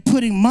money and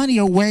putting money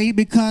away,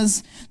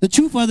 because the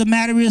truth of the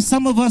matter is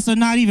some of us are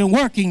not even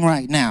working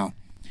right now.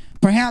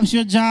 Perhaps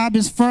your job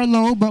is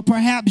furloughed, but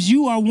perhaps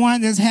you are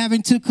one that's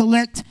having to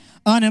collect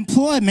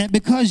unemployment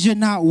because you're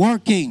not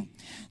working.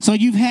 So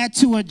you've had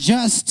to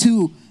adjust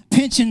to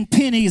pinching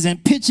pennies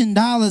and pitching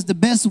dollars the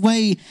best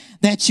way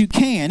that you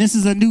can. This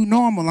is a new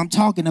normal I'm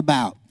talking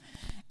about.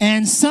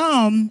 And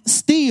some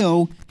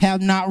still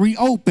have not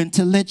reopened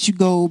to let you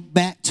go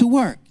back to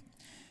work.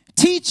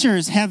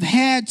 Teachers have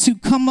had to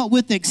come up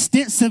with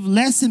extensive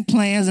lesson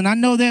plans, and I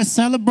know they're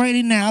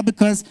celebrating now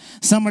because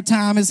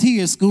summertime is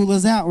here. School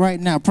is out right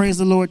now. Praise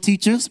the Lord,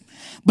 teachers.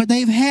 But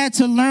they've had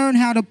to learn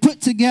how to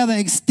put together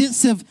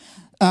extensive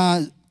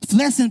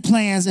lesson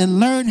plans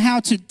and learn how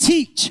to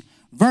teach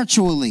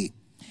virtually.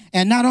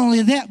 And not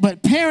only that,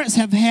 but parents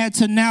have had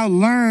to now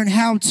learn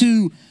how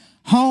to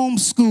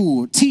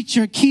homeschool, teach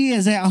your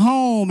kids at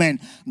home and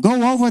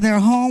go over their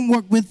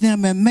homework with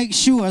them and make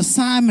sure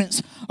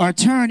assignments are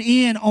turned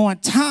in on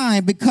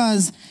time,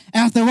 because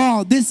after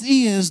all, this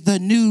is the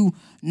new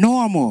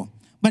normal.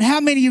 But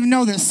how many of you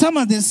know that some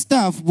of this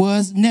stuff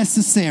was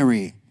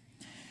necessary?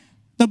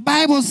 The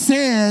Bible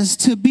says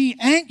to be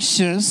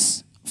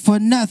anxious for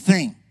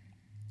nothing.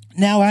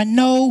 Now, I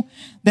know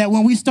that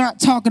when we start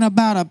talking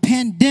about a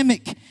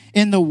pandemic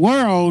in the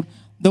world,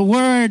 the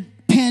word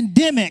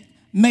pandemic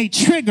may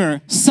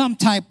trigger some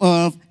type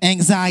of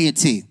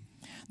anxiety.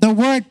 The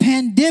word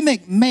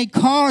pandemic may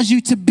cause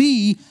you to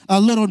be a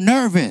little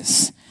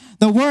nervous.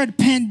 The word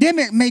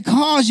pandemic may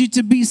cause you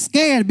to be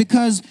scared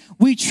because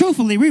we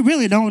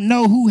really don't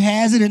know who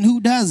has it and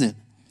who doesn't.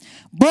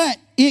 But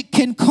it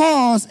can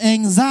cause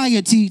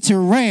anxiety to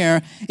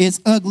rear its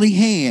ugly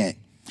head.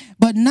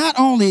 But not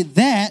only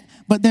that,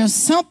 but there's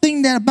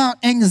something that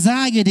about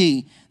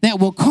anxiety that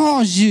will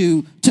cause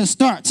you to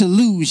start to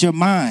lose your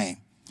mind.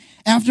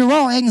 After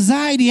all,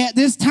 anxiety at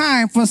this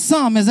time for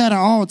some is at an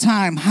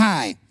all-time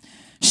high.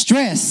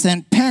 Stress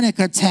and panic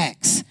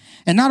attacks.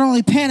 And not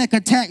only panic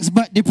attacks,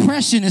 but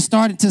depression is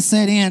starting to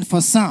set in for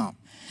some.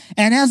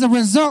 And as a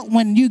result,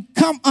 when you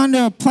come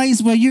under a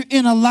place where you're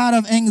in a lot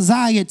of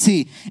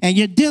anxiety and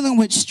you're dealing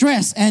with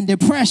stress and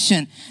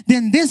depression,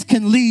 then this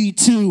can lead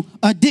to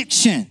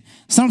addiction.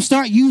 Some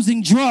start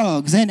using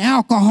drugs and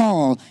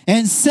alcohol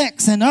and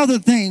sex and other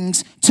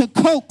things to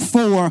cope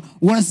for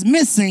what's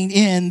missing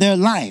in their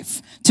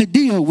life, to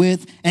deal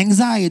with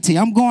anxiety.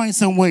 I'm going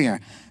somewhere.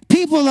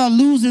 People are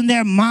losing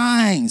their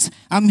minds.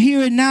 I'm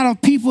hearing now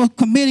of people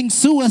committing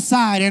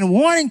suicide and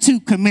wanting to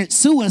commit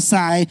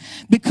suicide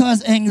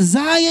because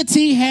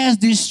anxiety has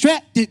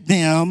distracted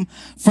them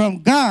from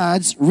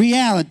God's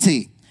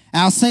reality.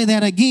 I'll say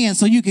that again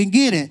so you can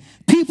get it.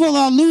 People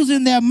are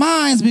losing their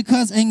minds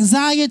because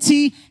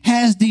anxiety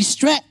has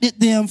distracted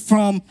them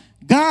from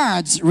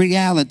God's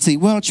reality.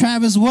 Well,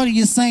 Travis, what are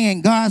you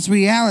saying, God's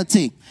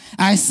reality?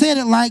 I said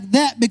it like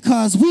that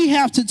because we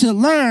have to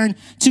learn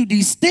to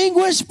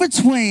distinguish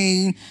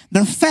between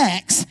the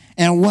facts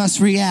and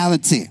what's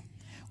reality.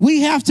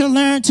 We have to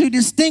learn to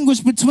distinguish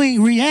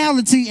between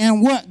reality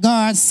and what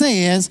God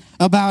says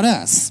about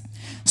us.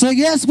 So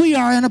yes, we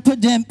are in a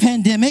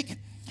pandemic,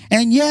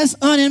 and yes,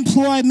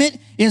 unemployment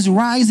is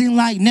rising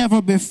like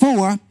never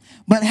before.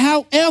 But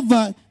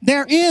however,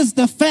 there is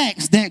the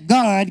facts that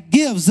God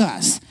gives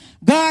us.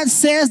 God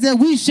says that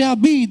we shall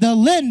be the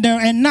lender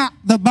and not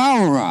the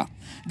borrower.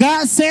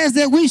 God says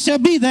that we shall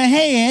be the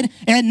head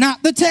and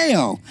not the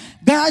tail.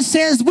 God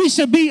says we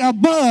shall be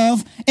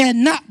above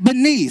and not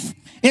beneath.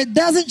 It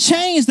doesn't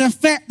change the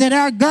fact that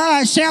our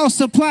God shall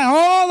supply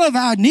all of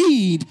our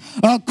need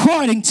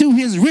according to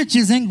his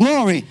riches and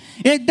glory.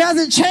 It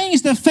doesn't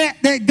change the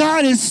fact that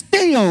God is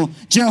still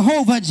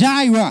Jehovah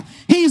Jireh.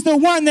 He's the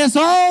one that's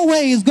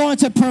always going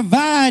to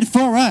provide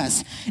for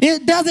us.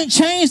 It doesn't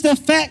change the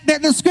fact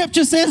that the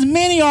scripture says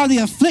many are the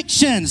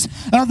afflictions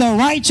of the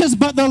righteous,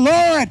 but the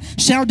Lord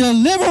shall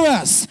deliver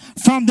us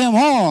from them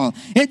all.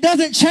 It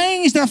doesn't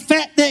change the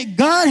fact that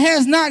God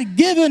has not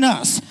given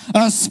us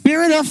a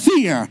spirit of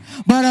fear,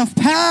 but of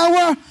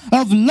power,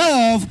 of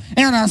love,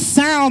 and a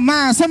sound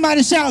mind.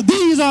 Somebody shout,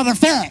 these are the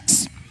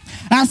facts.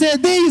 I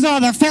said, these are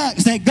the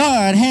facts that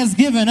God has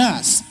given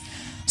us.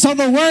 So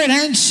the word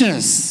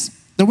anxious,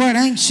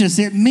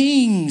 it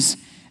means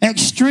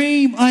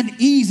extreme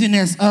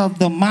uneasiness of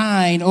the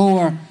mind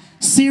or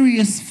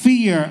serious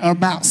fear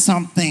about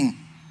something.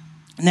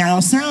 Now,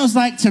 it sounds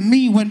like to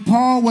me when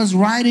Paul was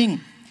writing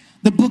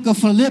the book of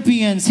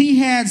Philippians, he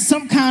had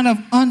some kind of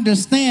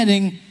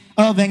understanding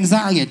of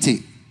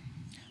anxiety.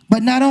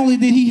 But not only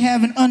did he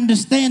have an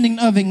understanding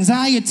of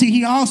anxiety,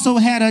 he also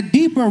had a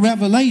deeper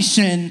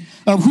revelation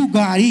of who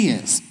God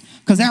is.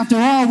 Because after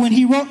all, when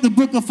he wrote the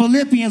book of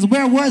Philippians,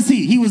 where was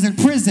he? He was in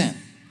prison.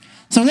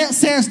 So that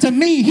says to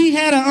me, he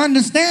had an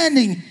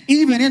understanding,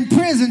 even in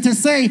prison, to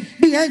say,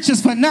 be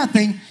anxious for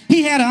nothing.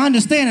 He had an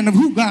understanding of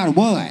who God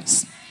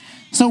was.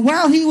 So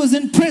while he was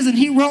in prison,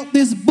 he wrote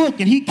this book,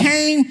 and he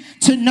came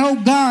to know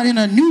God in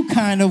a new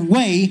kind of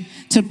way,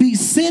 to be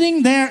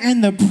sitting there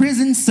in the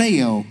prison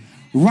cell,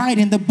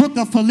 writing the book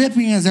of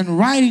Philippians and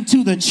writing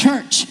to the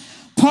church.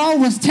 Paul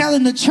was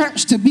telling the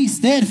church to be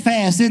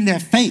steadfast in their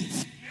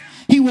faith.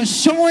 He was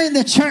showing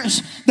the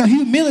church the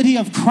humility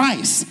of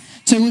Christ,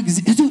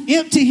 to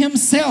empty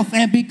himself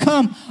and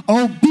become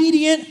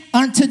obedient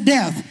unto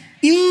death,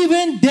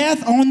 even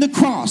death on the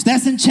cross.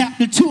 That's in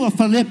chapter 2 of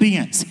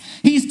Philippians.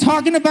 He's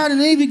talking about it,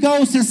 and he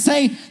goes to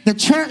say the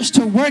church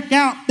to work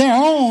out their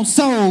own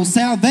soul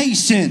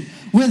salvation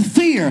with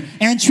fear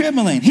and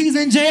trembling. He's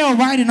in jail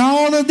writing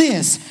all of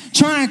this,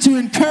 trying to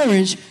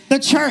encourage the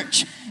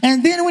church.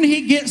 And then when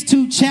he gets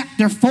to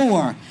chapter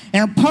 4,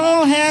 and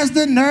Paul has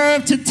the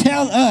nerve to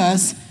tell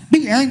us,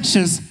 be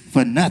anxious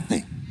for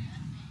nothing.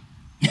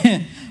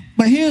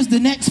 But here's the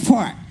next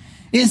part.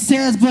 It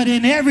says, but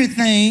in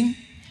everything,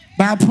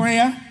 by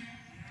prayer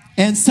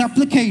and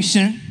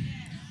supplication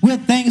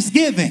with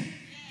thanksgiving.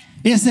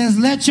 It says,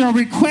 let your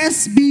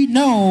requests be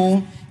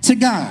known to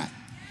God.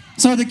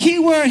 So the key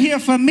word here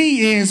for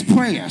me is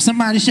prayer.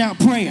 Somebody shout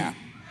prayer.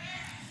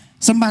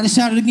 Somebody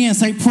shout it again,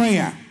 say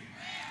prayer.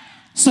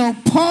 So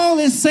Paul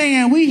is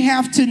saying we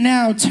have to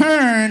now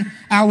turn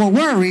our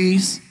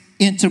worries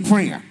into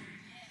prayer.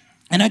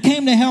 And I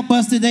came to help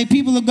us today,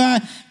 people of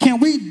God. Can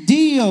we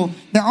deal?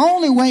 The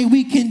only way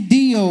we can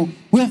deal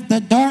with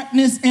the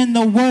darkness in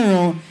the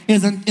world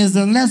is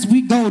unless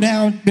we go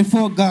down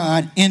before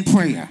God in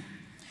prayer.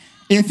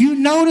 If you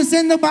notice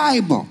in the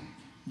Bible,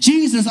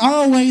 Jesus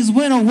always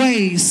went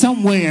away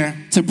somewhere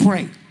to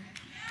pray.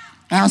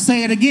 I'll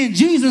say it again.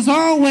 Jesus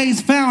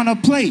always found a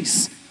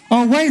place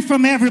away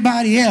from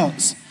everybody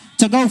else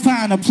to go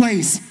find a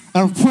place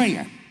of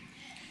prayer.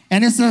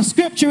 And it's a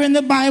scripture in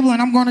the Bible,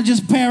 and I'm going to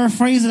just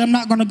paraphrase it. I'm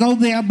not going to go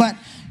there, but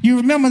you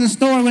remember the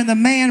story when the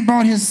man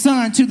brought his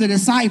son to the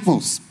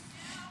disciples.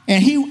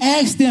 And he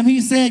asked them,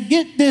 he said,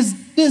 get this,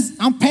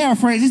 I'm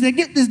paraphrasing. He said,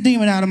 get this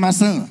demon out of my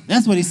son.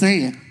 That's what he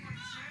said.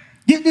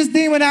 Get this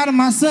demon out of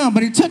my son.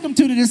 But he took him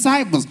to the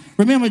disciples.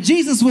 Remember,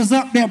 Jesus was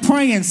up there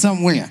praying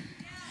somewhere.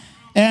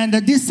 And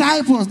the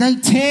disciples, they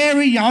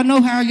tarry. Y'all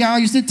know how y'all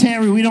used to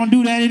tarry. We don't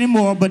do that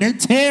anymore, but they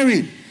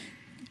tarried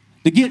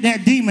to get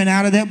that demon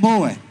out of that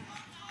boy.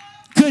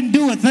 Couldn't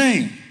do a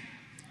thing.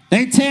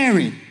 They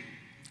tarried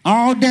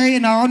all day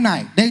and all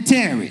night. They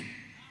tarried.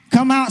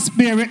 Come out,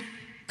 spirit.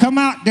 Come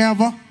out,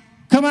 devil.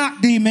 Come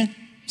out, demon.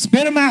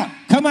 Spit them out.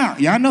 Come out.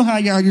 Y'all know how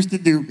y'all used to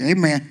do.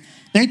 Amen.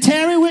 They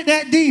tarried with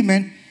that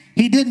demon.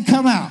 He didn't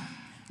come out.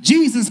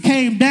 Jesus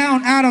came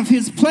down out of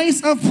his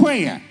place of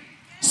prayer,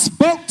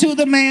 spoke to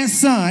the man's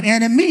son,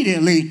 and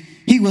immediately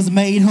he was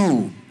made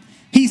whole.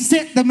 He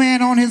sent the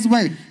man on his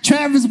way.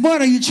 Travis,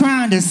 what are you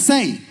trying to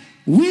say?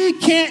 We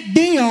can't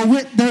deal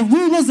with the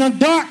rulers of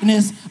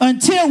darkness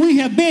until we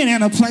have been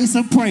in a place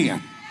of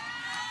prayer.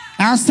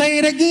 I'll say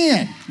it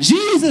again.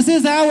 Jesus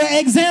is our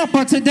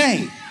example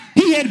today.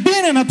 He had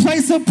been in a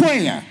place of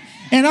prayer,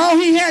 and all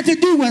he had to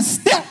do was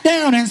step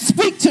down and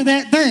speak to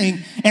that thing,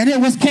 and it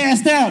was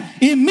cast out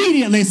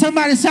immediately.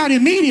 Somebody shout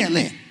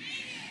immediately.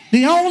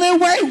 The only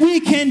way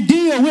we can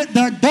deal with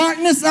the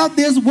darkness of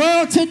this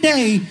world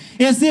today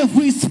is if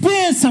we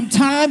spend some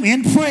time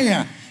in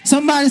prayer.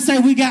 Somebody say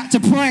we got to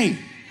pray.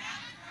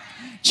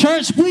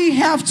 Church, we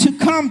have to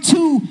come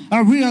to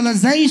a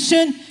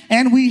realization,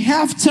 and we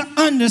have to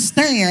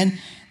understand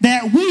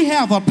that we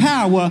have a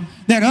power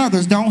that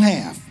others don't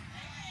have.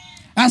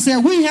 I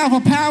said we have a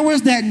power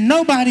that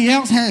nobody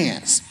else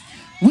has.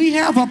 We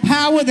have a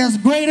power that's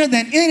greater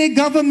than any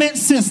government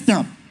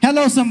system.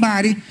 Hello,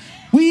 somebody.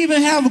 We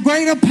even have a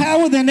greater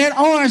power than that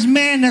orange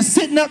man that's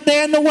sitting up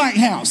there in the White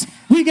House.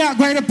 We got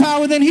greater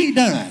power than he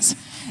does.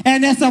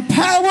 And it's a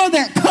power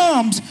that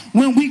comes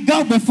when we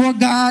go before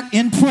God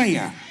in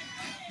prayer.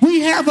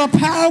 We have a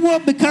power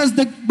because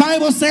the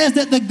Bible says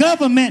that the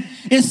government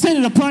is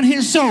sitting upon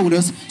his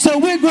shoulders. So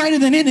we're greater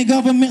than any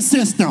government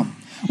system.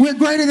 We're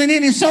greater than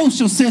any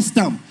social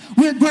system.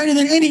 We're greater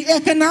than any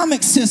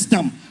economic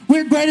system.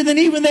 We're greater than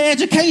even the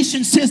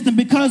education system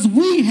because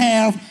we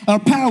have a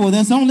power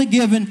that's only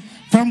given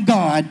from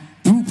God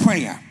through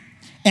prayer.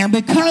 And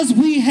because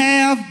we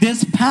have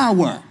this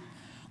power,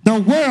 the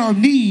world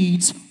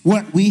needs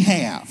what we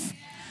have.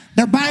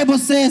 The Bible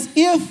says,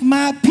 if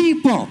my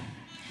people,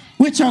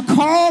 which are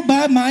called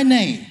by my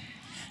name,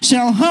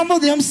 shall humble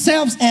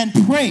themselves and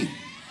pray,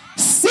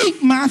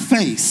 seek my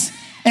face,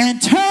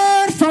 and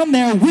turn from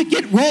their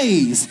wicked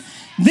ways,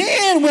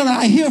 then will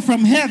I hear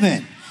from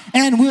heaven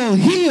and will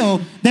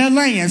heal their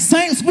land.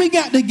 Saints, we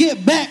got to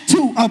get back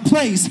to a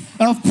place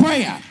of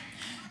prayer.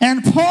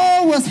 And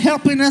Paul was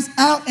helping us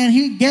out, and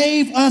he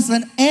gave us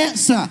an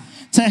answer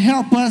to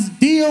help us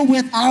deal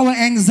with our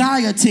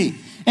anxiety.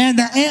 And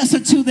the answer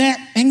to that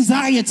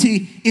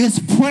anxiety is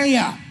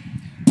prayer.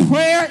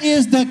 Prayer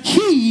is the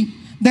key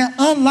that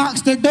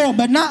unlocks the door.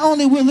 But not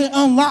only will it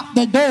unlock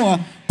the door,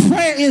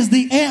 prayer is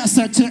the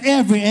answer to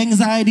every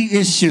anxiety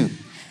issue.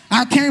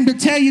 I came to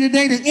tell you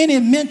today that any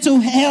mental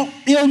health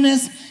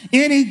illness,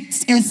 any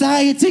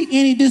anxiety,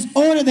 any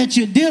disorder that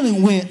you're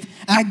dealing with,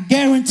 I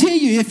guarantee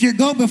you if you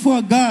go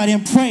before God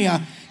in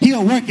prayer,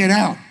 he'll work it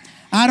out.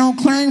 I don't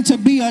claim to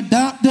be a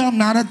doctor. I'm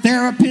not a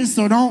therapist,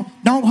 so don't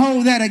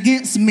hold that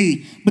against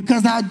me,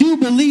 because I do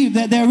believe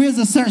that there is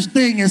a such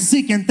thing as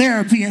seeking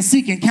therapy and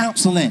seeking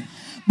counseling.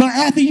 But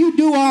after you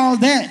do all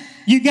that,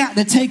 you got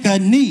to take a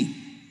knee.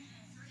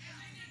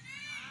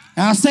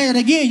 I'll say it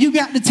again. You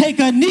got to take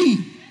a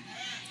knee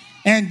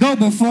and go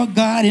before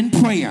God in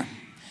prayer.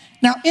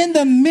 Now, in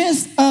the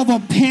midst of a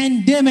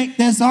pandemic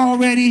that's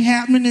already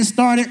happening, it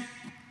started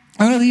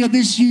earlier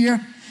this year,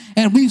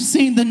 and we've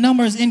seen the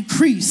numbers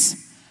increase.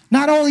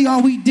 Not only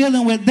are we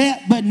dealing with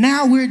that, but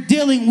now we're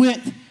dealing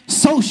with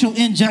social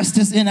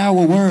injustice in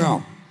our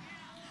world,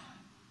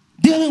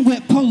 dealing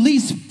with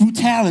police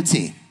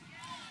brutality,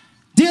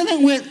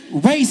 dealing with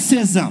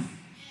racism,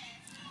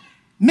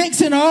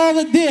 mixing all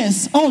of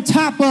this on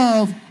top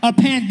of a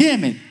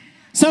pandemic.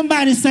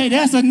 Somebody say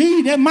that's a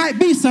need. There might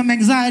be some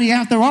anxiety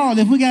after all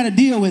if we got to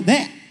deal with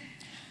that.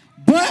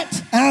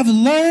 But I've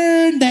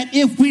learned that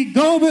if we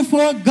go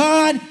before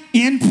God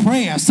in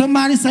prayer,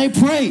 somebody say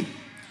pray.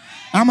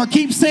 I'm going to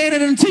keep saying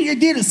it until you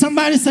get it.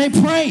 Somebody say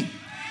pray.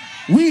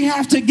 We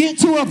have to get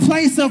to a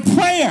place of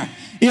prayer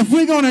if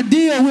we're going to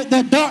deal with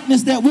the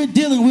darkness that we're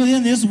dealing with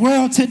in this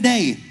world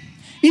today.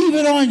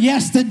 Even on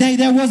yesterday,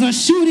 there was a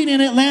shooting in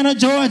Atlanta,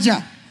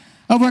 Georgia,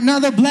 of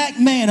another black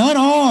man,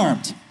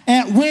 unarmed,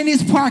 at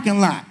Wendy's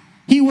parking lot.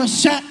 He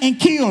was shot and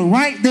killed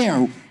right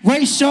there.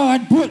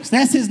 Rayshard Brooks,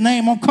 that's his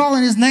name. I'm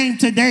calling his name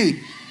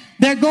today.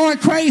 They're going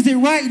crazy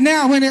right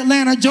now in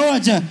Atlanta,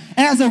 Georgia,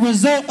 as a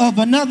result of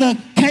another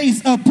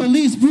case of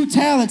police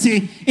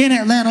brutality in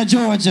Atlanta,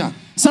 Georgia.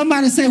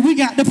 Somebody say, we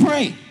got to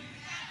pray.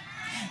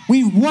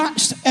 We've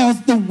watched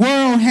as the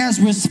world has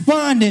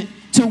responded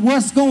to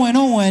what's going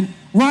on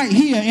right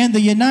here in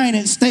the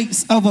United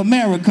States of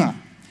America.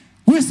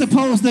 We're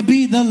supposed to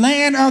be the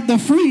land of the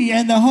free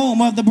and the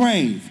home of the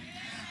brave.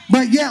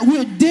 But yet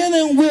we're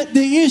dealing with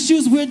the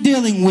issues we're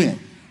dealing with.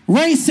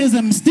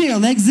 Racism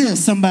still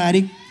exists,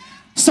 somebody.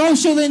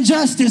 Social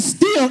injustice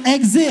still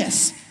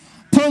exists.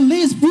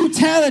 Police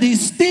brutality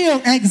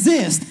still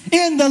exists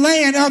in the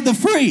land of the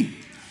free.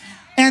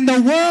 And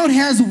the world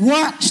has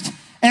watched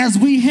as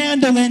we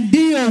handle and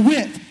deal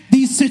with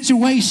these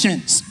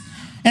situations.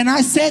 And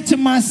I said to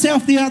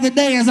myself the other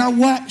day as I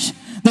watched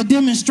the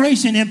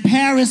demonstration in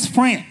Paris,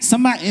 France.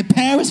 In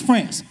Paris,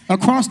 France,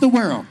 across the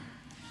world.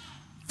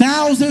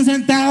 Thousands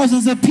and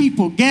thousands of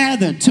people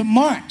gathered to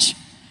march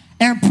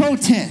and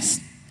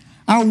protest.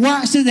 I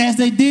watched it as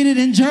they did it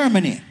in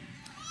Germany.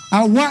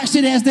 I watched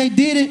it as they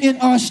did it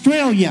in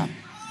Australia.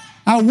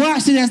 I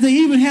watched it as they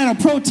even had a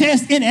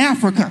protest in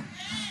Africa.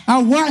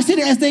 I watched it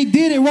as they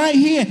did it right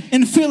here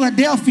in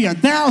Philadelphia.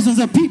 Thousands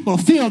of people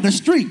filled the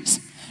streets.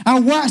 I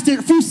watched it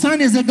a few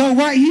Sundays ago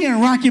right here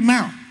in Rocky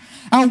Mount.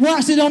 I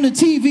watched it on the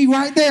TV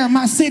right there in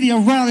my city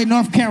of Raleigh,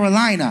 North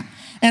Carolina.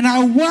 And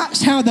I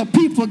watched how the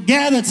people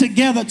gathered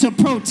together to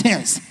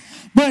protest.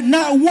 But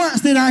not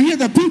once did I hear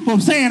the people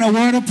saying a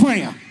word of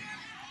prayer.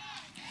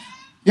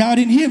 Y'all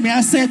didn't hear me.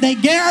 I said they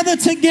gathered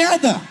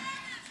together.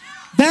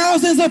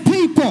 Thousands of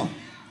people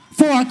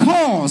for a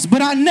cause.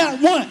 But I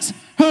not once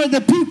heard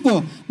the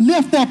people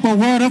lift up a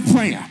word of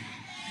prayer.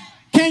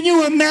 Can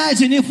you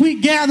imagine if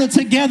we gather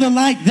together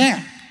like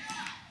that?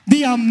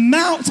 The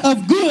amount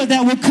of good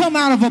that would come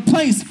out of a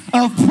place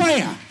of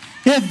prayer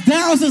if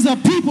thousands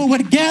of people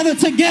would gather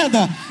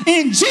together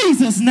in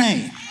Jesus'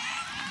 name.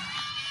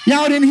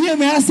 Y'all didn't hear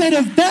me. I said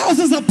if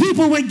thousands of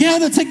people would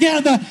gather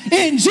together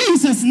in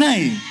Jesus'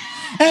 name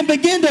and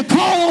begin to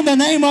call on the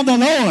name of the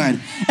Lord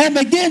and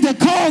begin to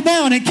call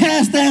down and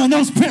cast down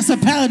those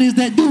principalities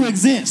that do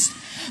exist,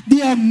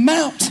 the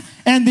amount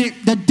and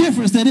the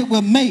difference that it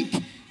will make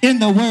in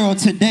the world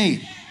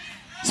today.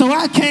 So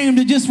I came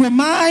to just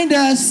remind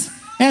us,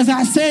 as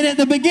I said at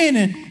the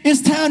beginning,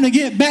 it's time to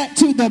get back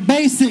to the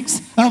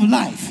basics of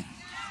life.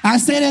 I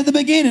said at the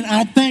beginning,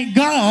 I thank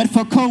God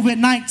for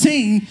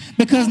COVID-19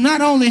 because not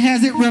only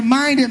has it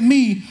reminded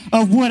me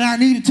of what I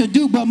needed to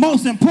do, but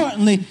most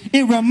importantly,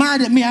 it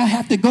reminded me I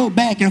have to go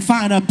back and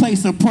find a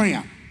place of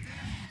prayer.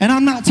 And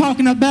I'm not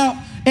talking about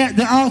at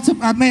the altar,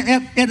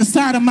 at the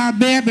side of my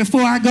bed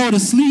before I go to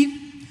sleep.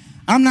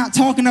 I'm not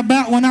talking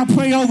about when I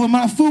pray over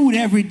my food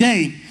every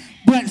day.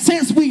 But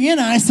since we in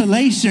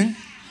isolation,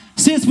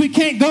 since we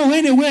can't go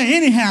anywhere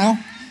anyhow,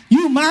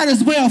 you might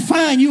as well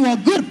find you a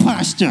good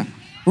posture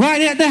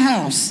right at the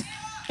house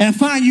and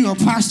find you a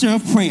posture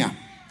of prayer.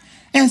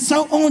 And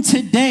so on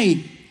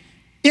today,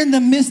 in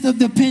the midst of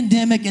the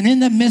pandemic and in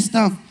the midst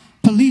of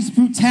police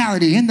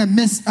brutality, in the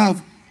midst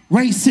of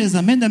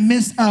racism, in the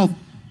midst of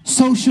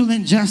social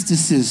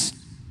injustices,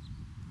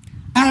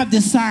 I've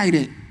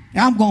decided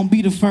I'm going to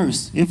be the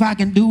first. If I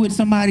can do it,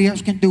 somebody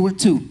else can do it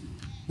too.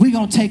 We're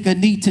going to take a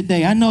knee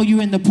today. I know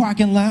you're in the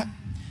parking lot,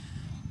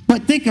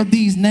 but think of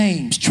these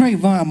names: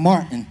 Trayvon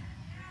Martin,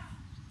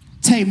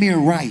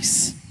 Tamir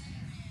Rice,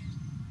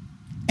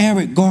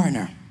 Eric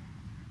Garner,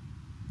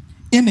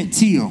 Emmett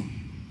Till,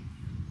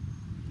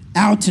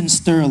 Alton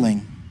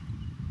Sterling,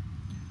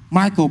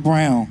 Michael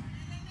Brown,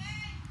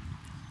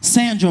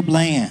 Sandra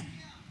Bland,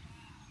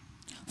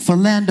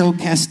 Philando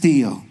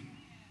Castile.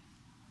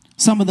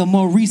 Some of the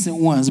more recent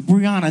ones: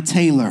 Breonna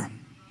Taylor,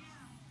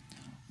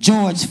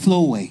 George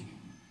Floyd,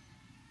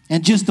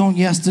 and just on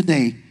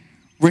yesterday,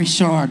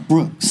 Rayshard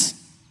Brooks.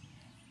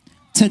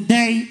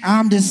 Today,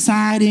 I'm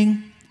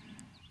deciding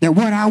that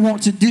what I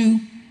want to do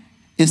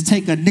is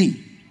take a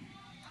knee.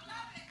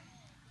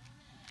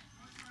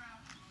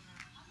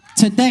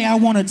 Today, I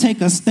want to take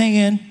a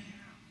stand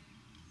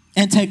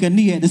and take a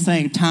knee at the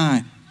same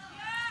time.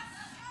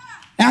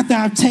 After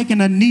I've taken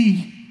a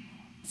knee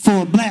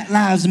for Black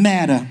Lives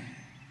Matter,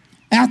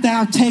 after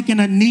I've taken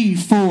a knee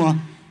for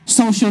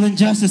social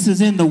injustices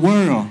in the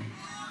world,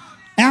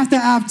 after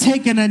I've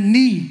taken a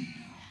knee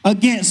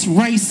against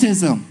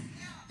racism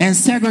and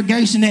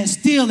segregation that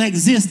still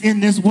exists in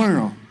this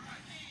world,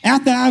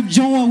 after I've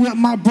joined with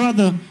my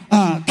brother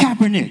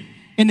Kaepernick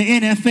in the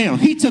NFL.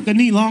 He took a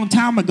knee a long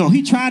time ago.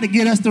 He tried to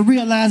get us to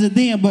realize it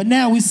then, but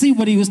now we see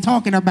what he was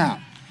talking about.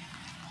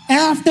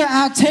 After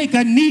I take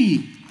a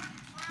knee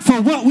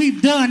for what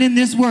we've done in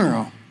this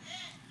world,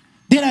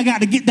 then I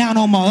got to get down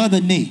on my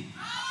other knee.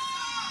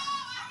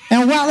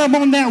 And while I'm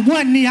on that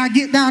one knee, I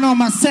get down on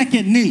my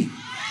second knee.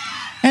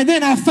 And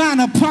then I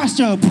find a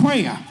posture of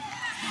prayer.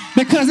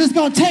 Because it's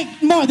going to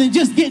take more than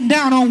just getting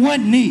down on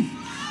one knee.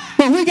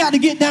 But we got to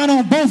get down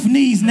on both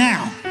knees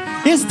now.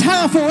 It's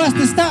time for us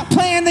to stop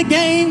playing the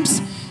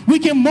games. We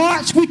can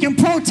march, we can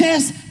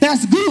protest,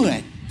 that's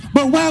good.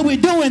 But while we're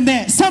doing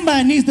that,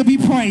 somebody needs to be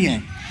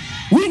praying.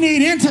 We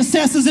need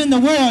intercessors in the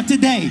world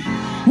today.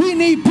 We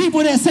need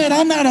people that said,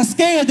 I'm not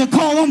scared to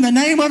call on the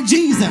name of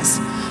Jesus.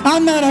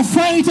 I'm not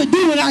afraid to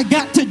do what I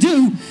got to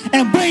do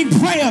and bring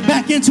prayer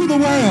back into the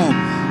world.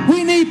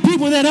 We need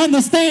people that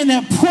understand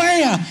that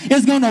prayer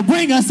is going to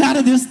bring us out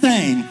of this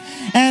thing.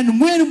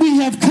 And when we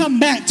have come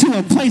back to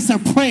a place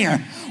of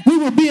prayer, we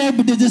will be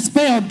able to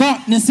dispel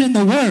darkness in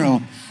the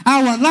world.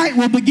 Our light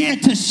will begin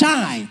to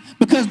shine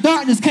because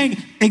darkness can't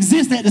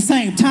exist at the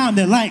same time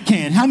that light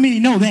can. How many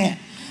know that?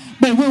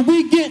 But when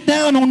we get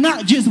down on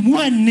not just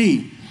one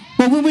knee,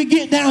 but when we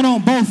get down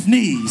on both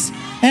knees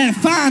and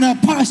find a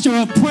posture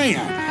of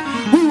prayer,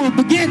 we will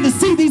begin to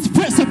see these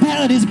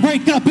principalities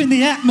break up in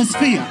the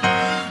atmosphere.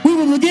 We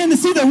will begin to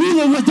see the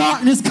ruler of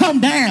darkness come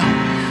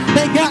down.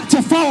 They got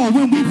to fall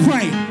when we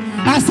pray.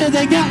 I said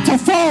they got to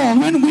fall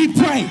when we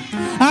pray.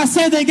 I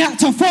said they got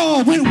to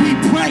fall when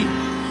we pray.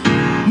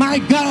 My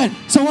God.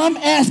 So I'm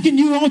asking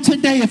you on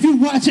today, if you're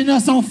watching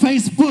us on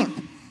Facebook,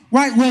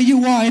 right where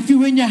you are, if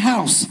you're in your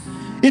house,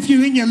 if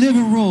you're in your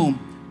living room,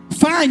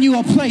 find you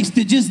a place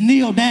to just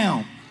kneel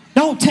down.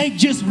 Don't take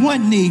just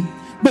one knee,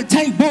 but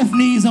take both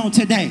knees on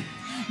today.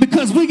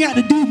 Because we got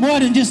to do more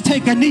than just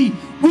take a knee.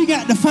 We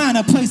got to find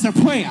a place of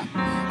prayer.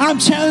 I'm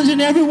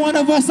challenging every one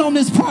of us on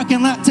this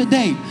parking lot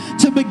today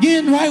to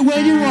begin right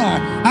where you are.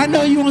 I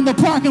know you're in the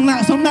parking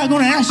lot, so I'm not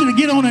going to ask you to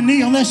get on a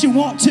knee unless you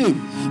want to.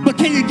 But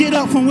can you get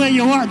up from where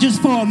you are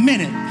just for a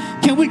minute?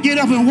 Can we get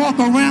up and walk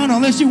around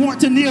unless you want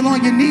to kneel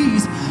on your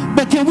knees?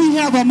 But can we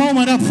have a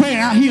moment of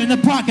prayer out here in the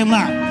parking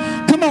lot?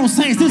 Come on,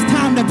 saints, it's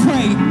time to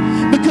pray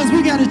because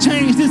we got to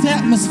change this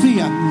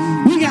atmosphere.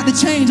 We got to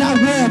change our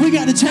world. We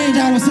got to change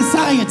our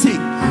society.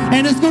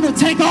 And it's going to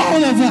take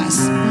all of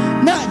us,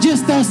 not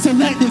just those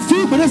selected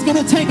few, but it's going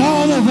to take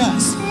all of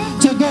us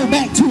to go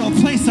back to a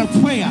place of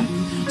prayer.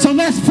 So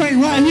let's pray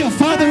right here.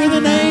 Father, in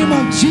the name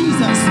of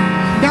Jesus,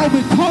 God,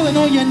 we're calling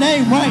on your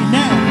name right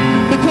now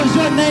because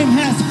your name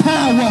has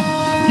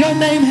power. Your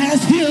name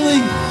has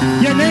healing.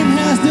 Your name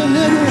has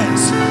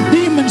deliverance.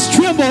 Demons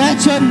tremble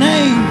at your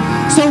name.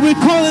 So we're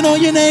calling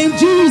on your name,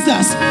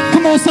 Jesus.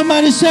 Come on,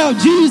 somebody shout,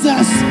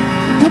 Jesus.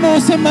 Come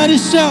on, somebody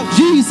shout,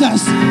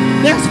 Jesus.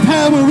 There's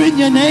power in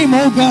your name,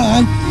 oh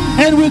God.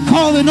 And we're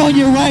calling on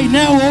you right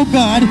now, oh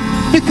God,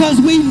 because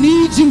we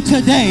need you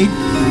today.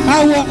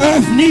 Our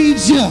earth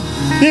needs you.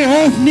 The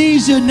earth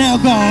needs you now,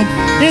 God.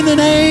 In the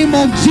name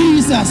of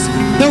Jesus,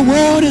 the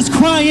world is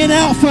crying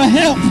out for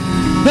help.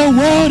 The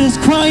world is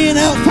crying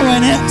out for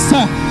an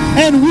answer.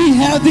 And we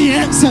have the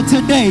answer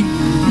today.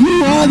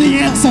 You are the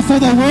answer for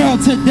the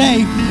world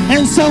today.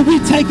 And so we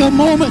take a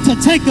moment to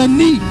take a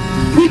knee.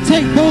 We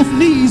take both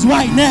knees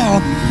right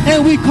now.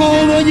 And we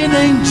call on your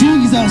name,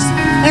 Jesus.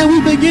 And we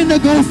begin to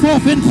go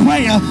forth in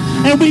prayer.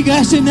 And we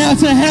ask you now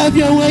to have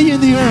your way in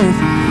the earth.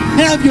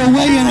 Have your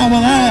way in our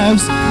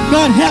lives.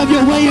 God, have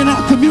your way in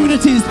our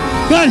communities.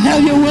 God,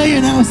 have your way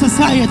in our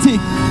society.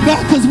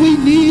 God, because we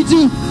need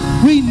you.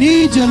 We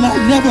need you like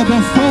never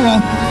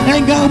before.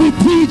 And God, we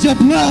plead your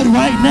blood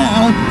right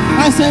now.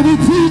 I said we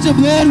plead your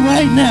blood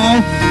right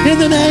now in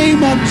the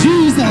name of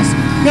Jesus.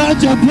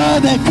 God, your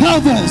blood that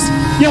covers,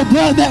 your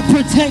blood that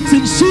protects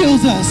and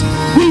shields us.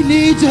 We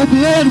need your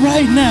blood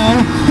right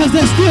now because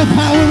there's still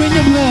power in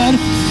your blood.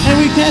 And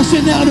we cast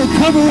you now to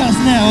cover us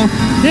now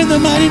in the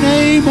mighty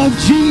name of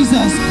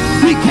Jesus.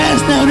 We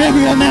cast down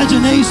every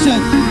imagination.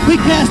 We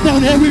cast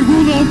down every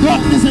ruler of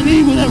darkness and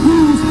evil that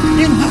rules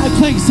in high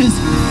places.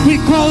 We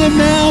call them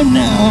down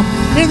now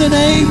in the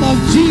name of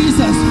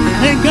Jesus.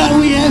 And God,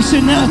 we ask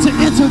you now to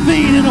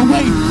intervene in a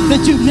way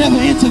that you've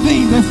never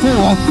intervened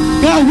before.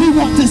 God, we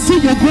want to see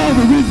your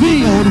glory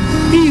revealed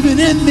even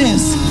in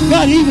this.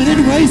 God, even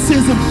in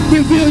racism,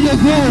 reveal your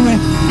glory.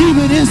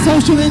 Even in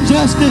social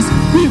injustice,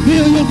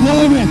 reveal your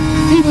glory.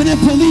 Even in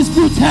police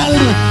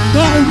brutality,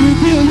 God,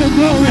 reveal your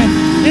glory.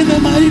 In the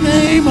mighty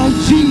name of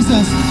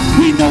Jesus,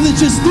 we know that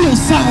you're still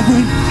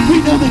sovereign.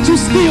 We know that you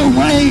still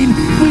reign.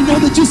 We know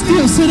that you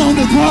still sit on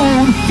the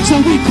throne. So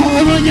we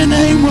call on your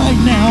name right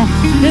now,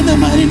 in the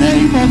mighty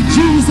name of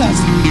Jesus,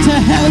 to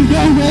have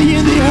your way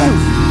in the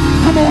earth.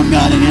 Come on,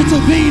 God, and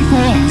intervene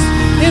for us.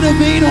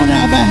 Intervene on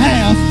our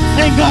behalf.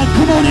 And God,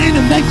 come on in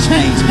and make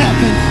change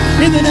happen.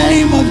 In the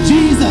name of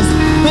Jesus,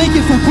 thank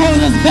you for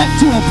calling us back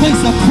to a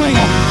place of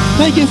prayer.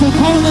 Thank you for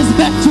calling us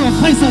back to a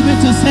place of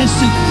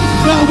intercession.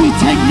 God, we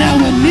take now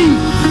a knee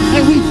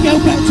and we go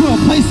back to a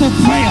place of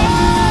prayer.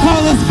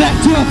 Call us back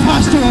to a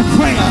posture of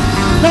prayer.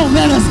 Don't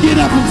let us get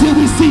up until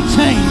we see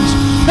change.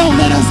 Don't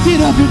let us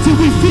get up until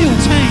we feel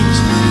change.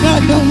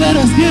 God, don't let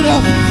us get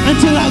up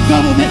until our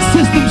government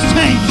systems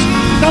change.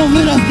 Don't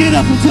let us get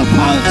up until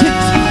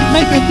politics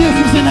make a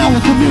difference in our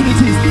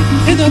communities.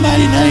 In the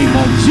mighty name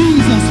of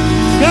Jesus,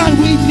 God,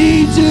 we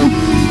need you.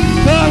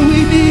 God,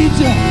 we need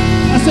you.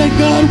 I said,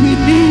 God, we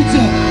need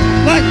you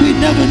like we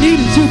never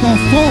needed you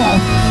before.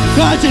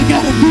 God, you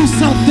got to do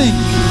something.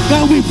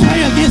 God, we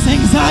pray against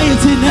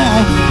anxiety now.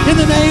 In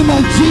the name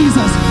of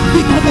Jesus, we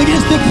come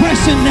against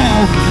depression now.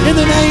 In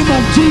the name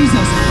of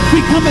Jesus,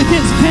 we come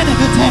against panic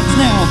attacks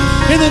now.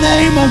 In the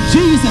name of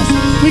Jesus,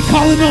 we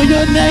calling on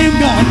your name,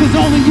 God, because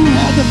only you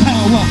have the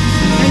power.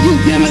 And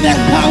you've given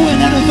that power and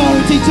that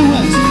authority to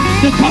us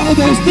to call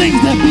those things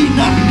that be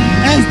not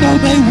as though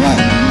they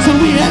were. So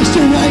we ask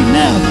you right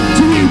now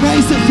to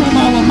erase it from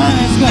our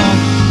minds, God.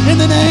 In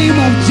the name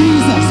of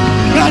Jesus,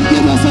 God,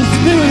 give us a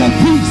spirit of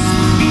peace.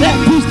 That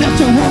peace that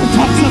your word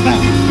talks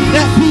about.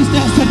 That peace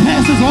that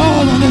surpasses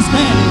all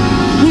understanding.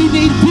 We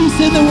need peace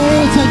in the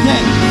world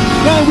today.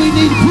 God, we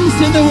need peace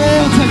in the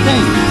world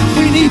today.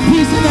 We need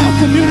peace in our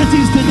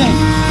communities today.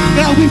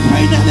 God, we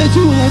pray now that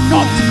you will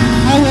anoint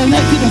our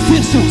elected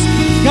officials.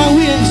 God,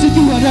 we ask that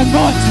you will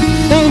anoint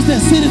those that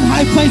sit in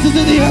high places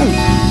in the earth.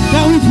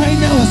 God, we pray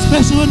now a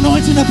special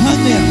anointing upon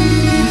them.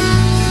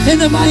 In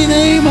the mighty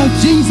name of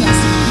Jesus,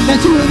 that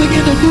you will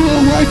begin to do a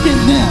work in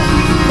them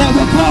that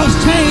will cause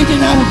change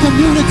in our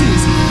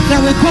communities,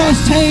 that will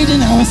cause change in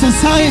our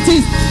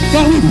societies.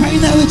 God, we pray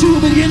now that you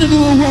will begin to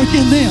do a work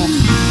in them,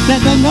 that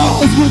the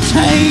laws will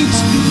change,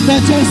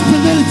 that your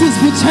politics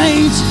will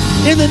change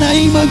in the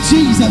name of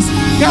Jesus.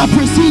 God,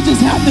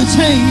 procedures have to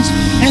change.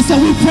 And so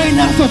we pray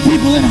now for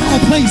people in high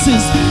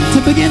places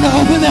to begin to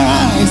open their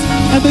eyes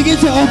and begin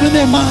to open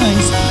their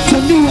minds to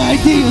new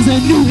ideas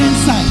and new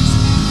insights.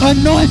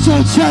 Anoint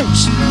your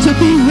church to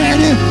be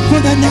ready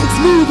for the next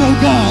move of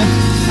God.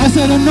 I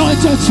said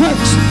anoint your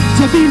church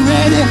to be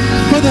ready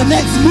for the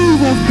next move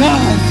of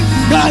God.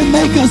 God,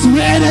 make us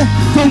ready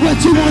for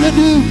what you want to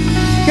do.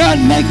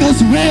 God, make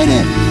us ready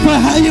for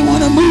how you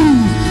want to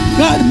move.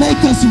 God, make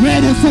us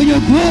ready for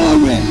your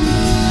glory.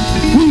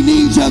 We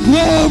need your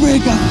glory,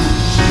 God.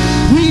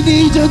 We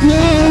need your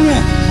glory.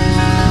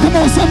 Come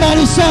on,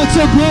 somebody shout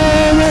your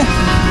glory.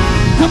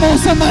 Come on,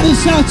 somebody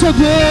shout your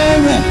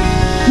glory.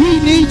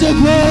 We need your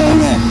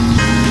glory.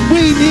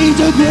 We need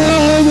your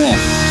glory.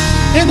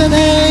 In the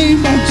name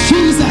of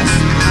Jesus,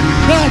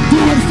 God, do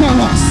it for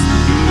us.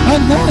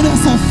 Anoint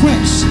us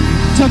afresh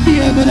to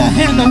be able to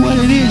handle what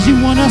it is you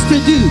want us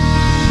to do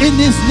in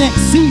this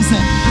next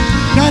season.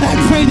 God, I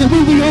pray that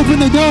we will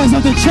open the doors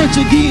of the church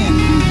again.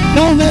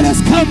 Don't let us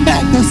come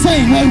back the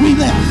same way we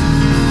left.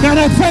 God,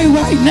 I pray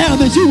right now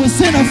that you will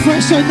send a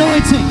fresh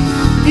anointing,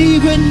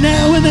 even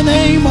now in the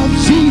name of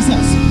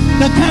Jesus,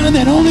 the kind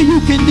that only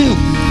you can do.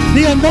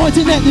 The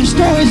anointing that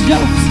destroys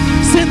yokes,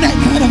 send that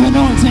kind of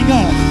anointing,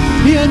 God.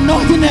 The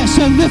anointing that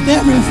shall lift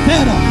every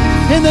fetter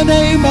in the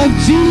name of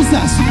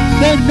Jesus.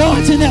 The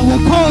anointing that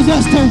will cause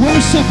us to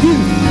worship you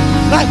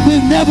like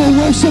we've never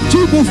worshiped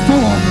you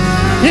before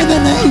in the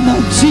name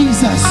of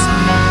Jesus.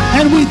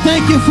 And we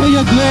thank you for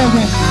your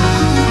glory.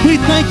 We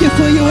thank you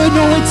for your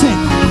anointing.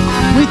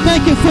 We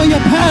thank you for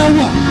your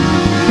power.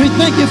 We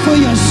thank you for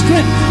your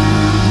strength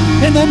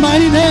in the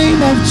mighty name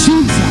of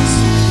Jesus.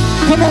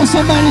 Come on,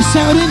 somebody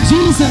shout in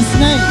Jesus'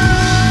 name.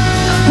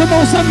 Come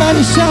on,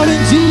 somebody shout in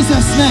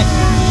Jesus' name.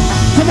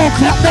 Come on,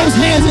 clap those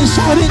hands and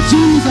shout in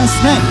Jesus'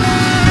 name.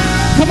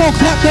 Come on,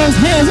 clap those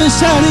hands and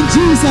shout in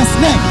Jesus'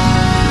 name.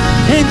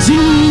 In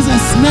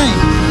Jesus' name.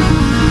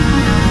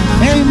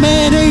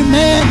 Amen,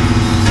 amen.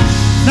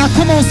 Now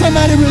come on,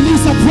 somebody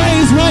release a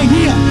praise right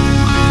here.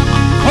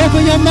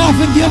 Open your mouth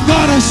and give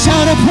God a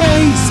shout of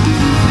praise.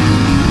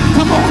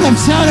 Come on, a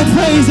shout of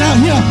praise out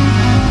here.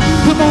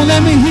 Come on,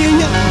 let me hear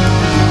you.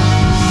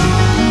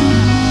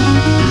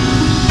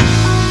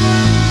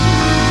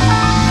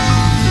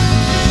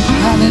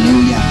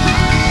 Hallelujah.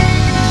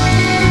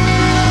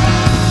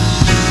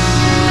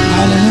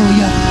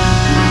 Hallelujah.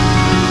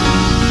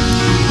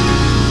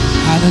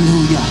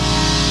 Hallelujah.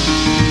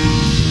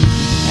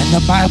 And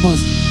the Bible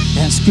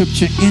and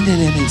scripture ended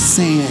and it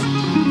said,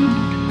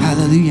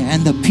 hallelujah,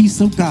 and the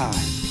peace of God,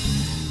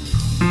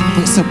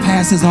 which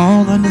surpasses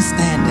all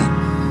understanding.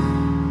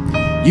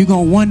 You're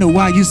going to wonder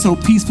why you're so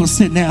peaceful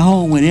sitting at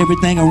home when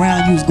everything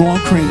around you is going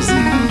crazy.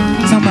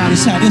 Somebody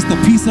shout, it's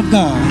the peace of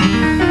God.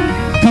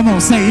 Come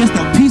on, say, it's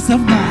the peace of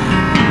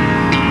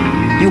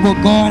God. It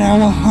will guard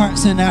our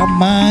hearts and our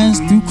minds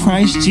through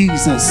Christ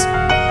Jesus.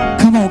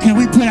 Come on, can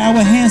we put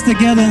our hands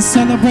together and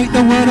celebrate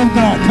the word of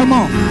God? Come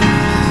on.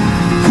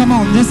 Come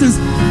on, this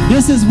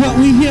is what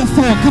we're here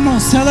for. Come on,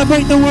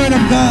 celebrate the word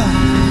of God.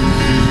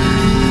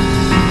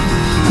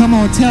 Come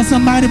on, tell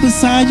somebody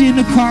beside you in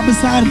the car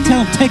beside him,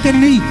 tell them, take a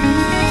knee.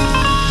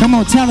 Come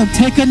on, tell them,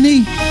 take a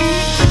knee.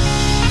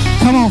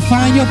 Come on,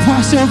 find your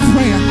posture of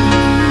prayer.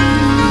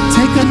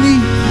 Take a knee.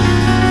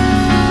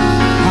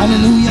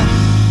 Hallelujah.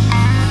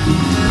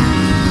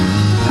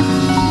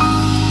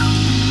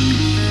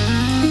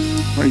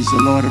 Praise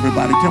the Lord,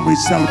 everybody. Can we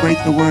celebrate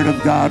the word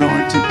of God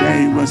on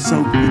today? We're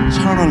so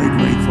eternally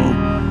grateful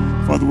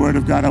for the word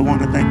of God. I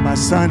want to thank my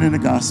son in the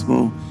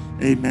gospel,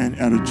 amen,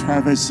 Elder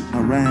Travis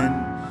Murrain,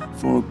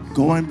 for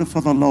going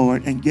before the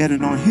Lord and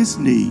getting on his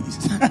knees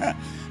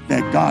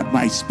that God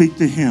might speak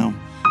to him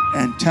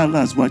and tell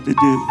us what to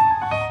do.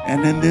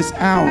 And in this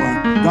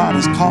hour, God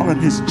is calling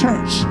his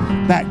church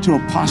back to a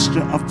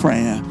posture of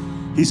prayer.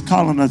 He's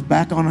calling us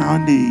back on our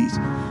knees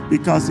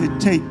because it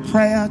takes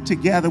prayer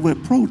together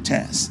with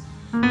protest.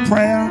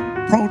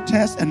 Prayer,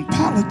 protest, and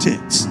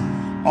politics.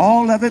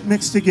 All of it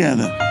mixed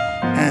together.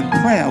 And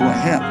prayer will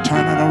help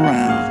turn it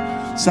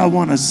around. So I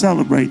want to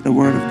celebrate the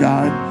word of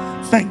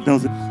God. Thank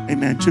those,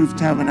 amen, Truth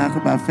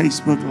Tabernacle by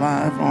Facebook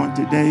Live on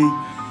today.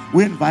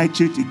 We invite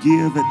you to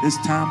give at this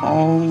time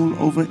all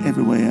over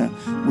everywhere.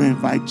 We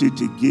invite you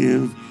to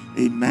give,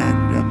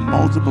 amen. There are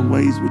multiple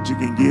ways which you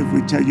can give.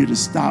 We tell you to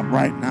stop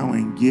right now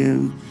and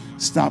give.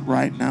 Stop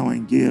right now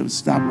and give.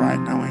 Stop right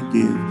now and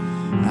give.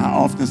 I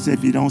often say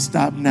if you don't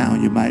stop now,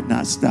 you might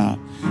not stop.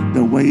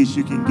 The ways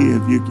you can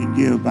give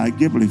by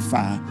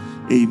Givelify.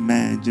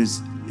 Amen.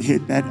 Just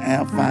hit that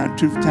app, find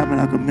Truth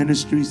Tabernacle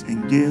Ministries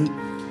and give.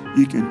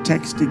 You can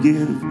text to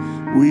give.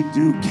 We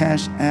do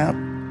Cash App,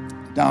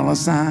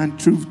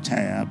 $Truth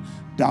Tab,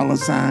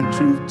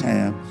 $Truth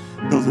tab.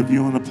 Those of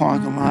you in the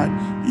parking lot,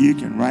 you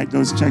can write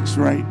those checks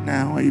right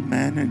now,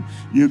 amen, and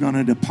you're going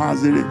to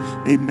deposit it,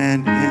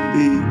 amen,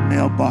 in the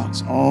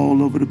mailbox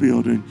all over the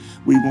building.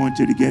 We want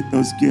you to get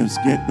those gifts,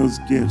 get those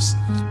gifts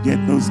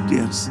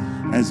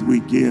as we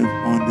give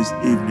on this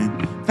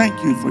evening.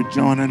 Thank you for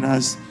joining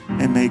us,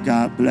 and may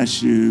God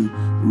bless you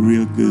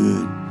real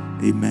good.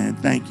 Amen.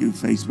 Thank you,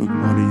 Facebook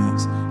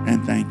audience,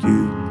 and thank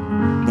you,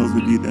 those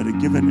of you that are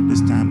giving at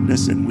this time.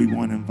 Listen, we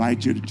want to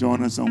invite you to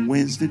join us on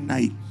Wednesday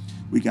night.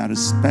 We got a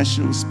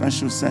special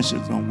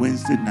sessions on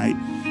Wednesday night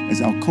as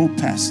our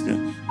co-pastor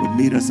will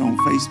meet us on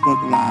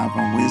Facebook Live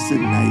on Wednesday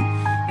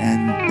night,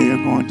 and they're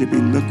going to be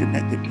looking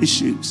at the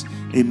issues,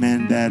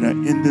 amen, that are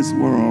in this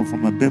world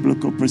from a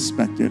biblical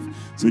perspective.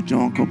 So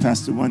join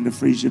co-pastor Wanda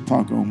Frazier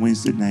Parker on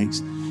Wednesday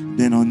nights.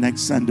 Then on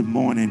next Sunday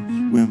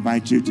morning, we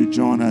invite you to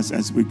join us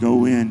as we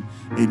go in,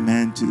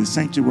 amen, to the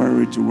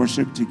sanctuary to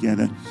worship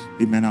together.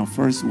 Amen. Our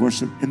first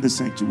worship in the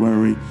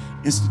sanctuary,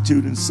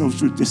 instituting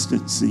social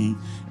distancing,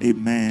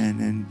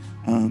 amen,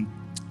 and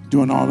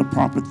doing all the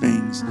proper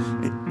things,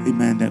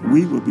 amen, that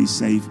we will be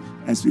safe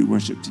as we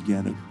worship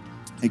together.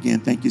 Again,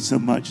 thank you so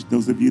much.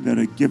 Those of you that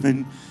are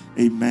giving,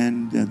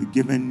 amen, that are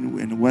giving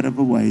in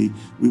whatever way,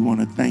 we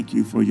want to thank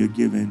you for your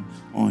giving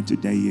on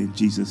today in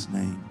Jesus'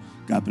 name.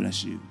 God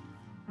bless you.